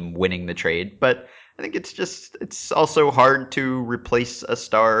team winning the trade. But I think it's also hard to replace a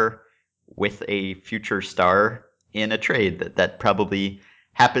star with a future star in a trade. That probably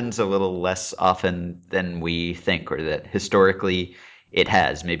happens a little less often than we think, or that historically it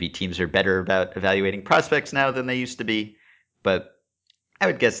has. Maybe teams are better about evaluating prospects now than they used to be, but I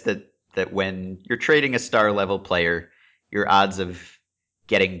would guess that when you're trading a star level player, your odds of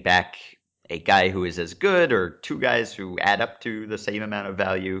getting back a guy who is as good or two guys who add up to the same amount of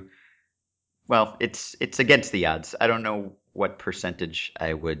value, well, it's against the odds. I don't know what percentage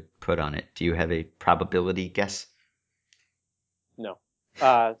I would put on it. Do you have a probability guess? No.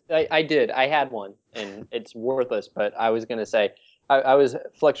 I did. I had one, and it's worthless. But I was gonna say I was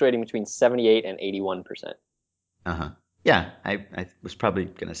fluctuating between 78 and 81%. Uh-huh. Yeah, I was probably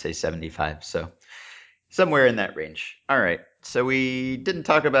gonna say 75, so somewhere in that range. All right. So we didn't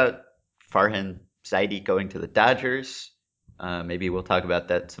talk about Farhan Zaidi going to the Dodgers. Maybe we'll talk about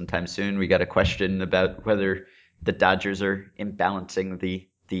that sometime soon. We got a question about whether the Dodgers are imbalancing the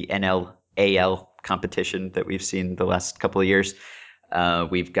NL AL competition that we've seen the last couple of years.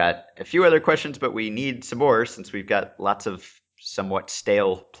 We've got a few other questions, but we need some more since we've got lots of somewhat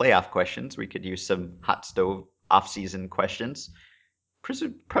stale playoff questions. We could use some hot stove off-season questions,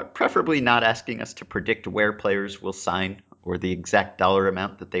 preferably not asking us to predict where players will sign or the exact dollar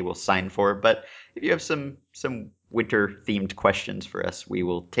amount that they will sign for. But if you have some winter themed questions for us, we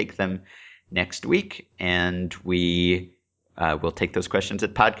will take them next week, and we will take those questions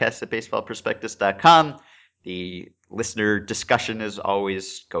at podcast@baseballprospectus.com. The listener discussion is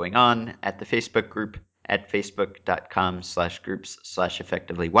always going on at the Facebook group at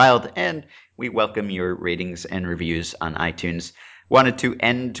facebook.com/groups/effectivelywild, and we welcome your ratings and reviews on iTunes. Wanted to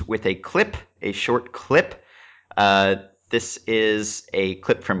end with a short clip. This is a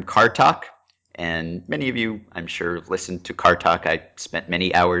clip from Car Talk, and many of you, I'm sure, listened to Car Talk. I spent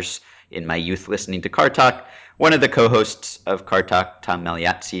many hours in my youth listening to Car Talk. One of the co-hosts of Car Talk, Tom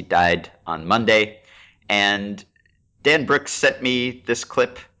Magliazzi, died on Monday, and Dan Brooks sent me this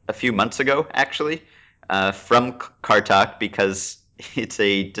clip a few months ago, actually, from Car Talk, because it's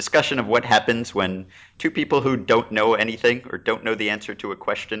a discussion of what happens when two people who don't know anything or don't know the answer to a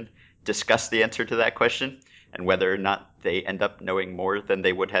question discuss the answer to that question, and whether or not they end up knowing more than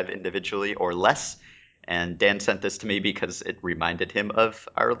they would have individually or less. And Dan sent this to me because it reminded him of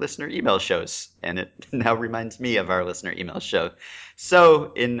our listener email shows, and it now reminds me of our listener email show.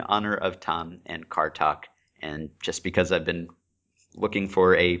 So, in honor of Tom and Car Talk, and just because I've been looking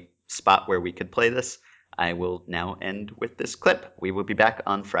for a spot where we could play this, I will now end with this clip. We will be back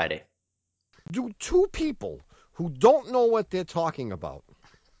on Friday. Do two people who don't know what they're talking about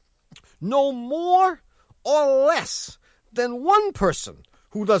know more or less than one person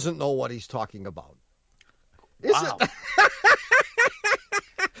who doesn't know what he's talking about? Wow.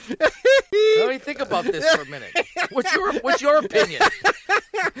 Let me think about this for a minute. What's your opinion?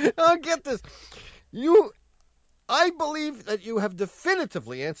 I'll get this. I believe that you have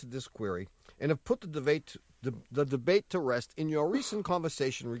definitively answered this query and have put the debate to rest in your recent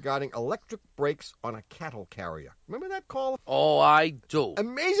conversation regarding electric brakes on a cattle carrier. Remember that call? Oh, I do.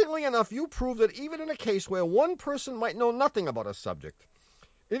 Amazingly enough, you proved that even in a case where one person might know nothing about a subject,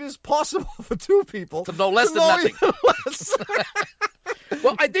 it is possible for two people To know less to than know nothing. even less.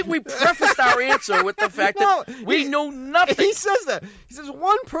 Well, I think we prefaced our answer with the fact that we knew nothing. He says that. He says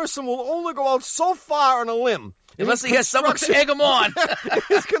one person will only go out so far on a limb. Unless he has someone to egg him on.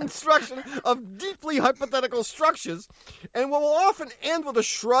 His construction of deeply hypothetical structures, and will often end with a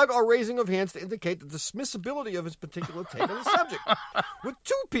shrug or raising of hands to indicate the dismissibility of his particular take on the subject. With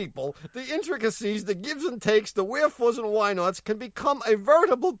two people, the intricacies, the gives and takes, the wherefores and why nots can become a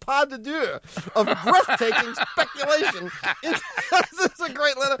veritable pas de deux of breathtaking speculation. This is a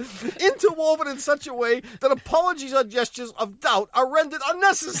great letter. Interwoven in such a way that apologies or gestures of doubt are rendered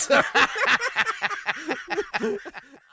unnecessary.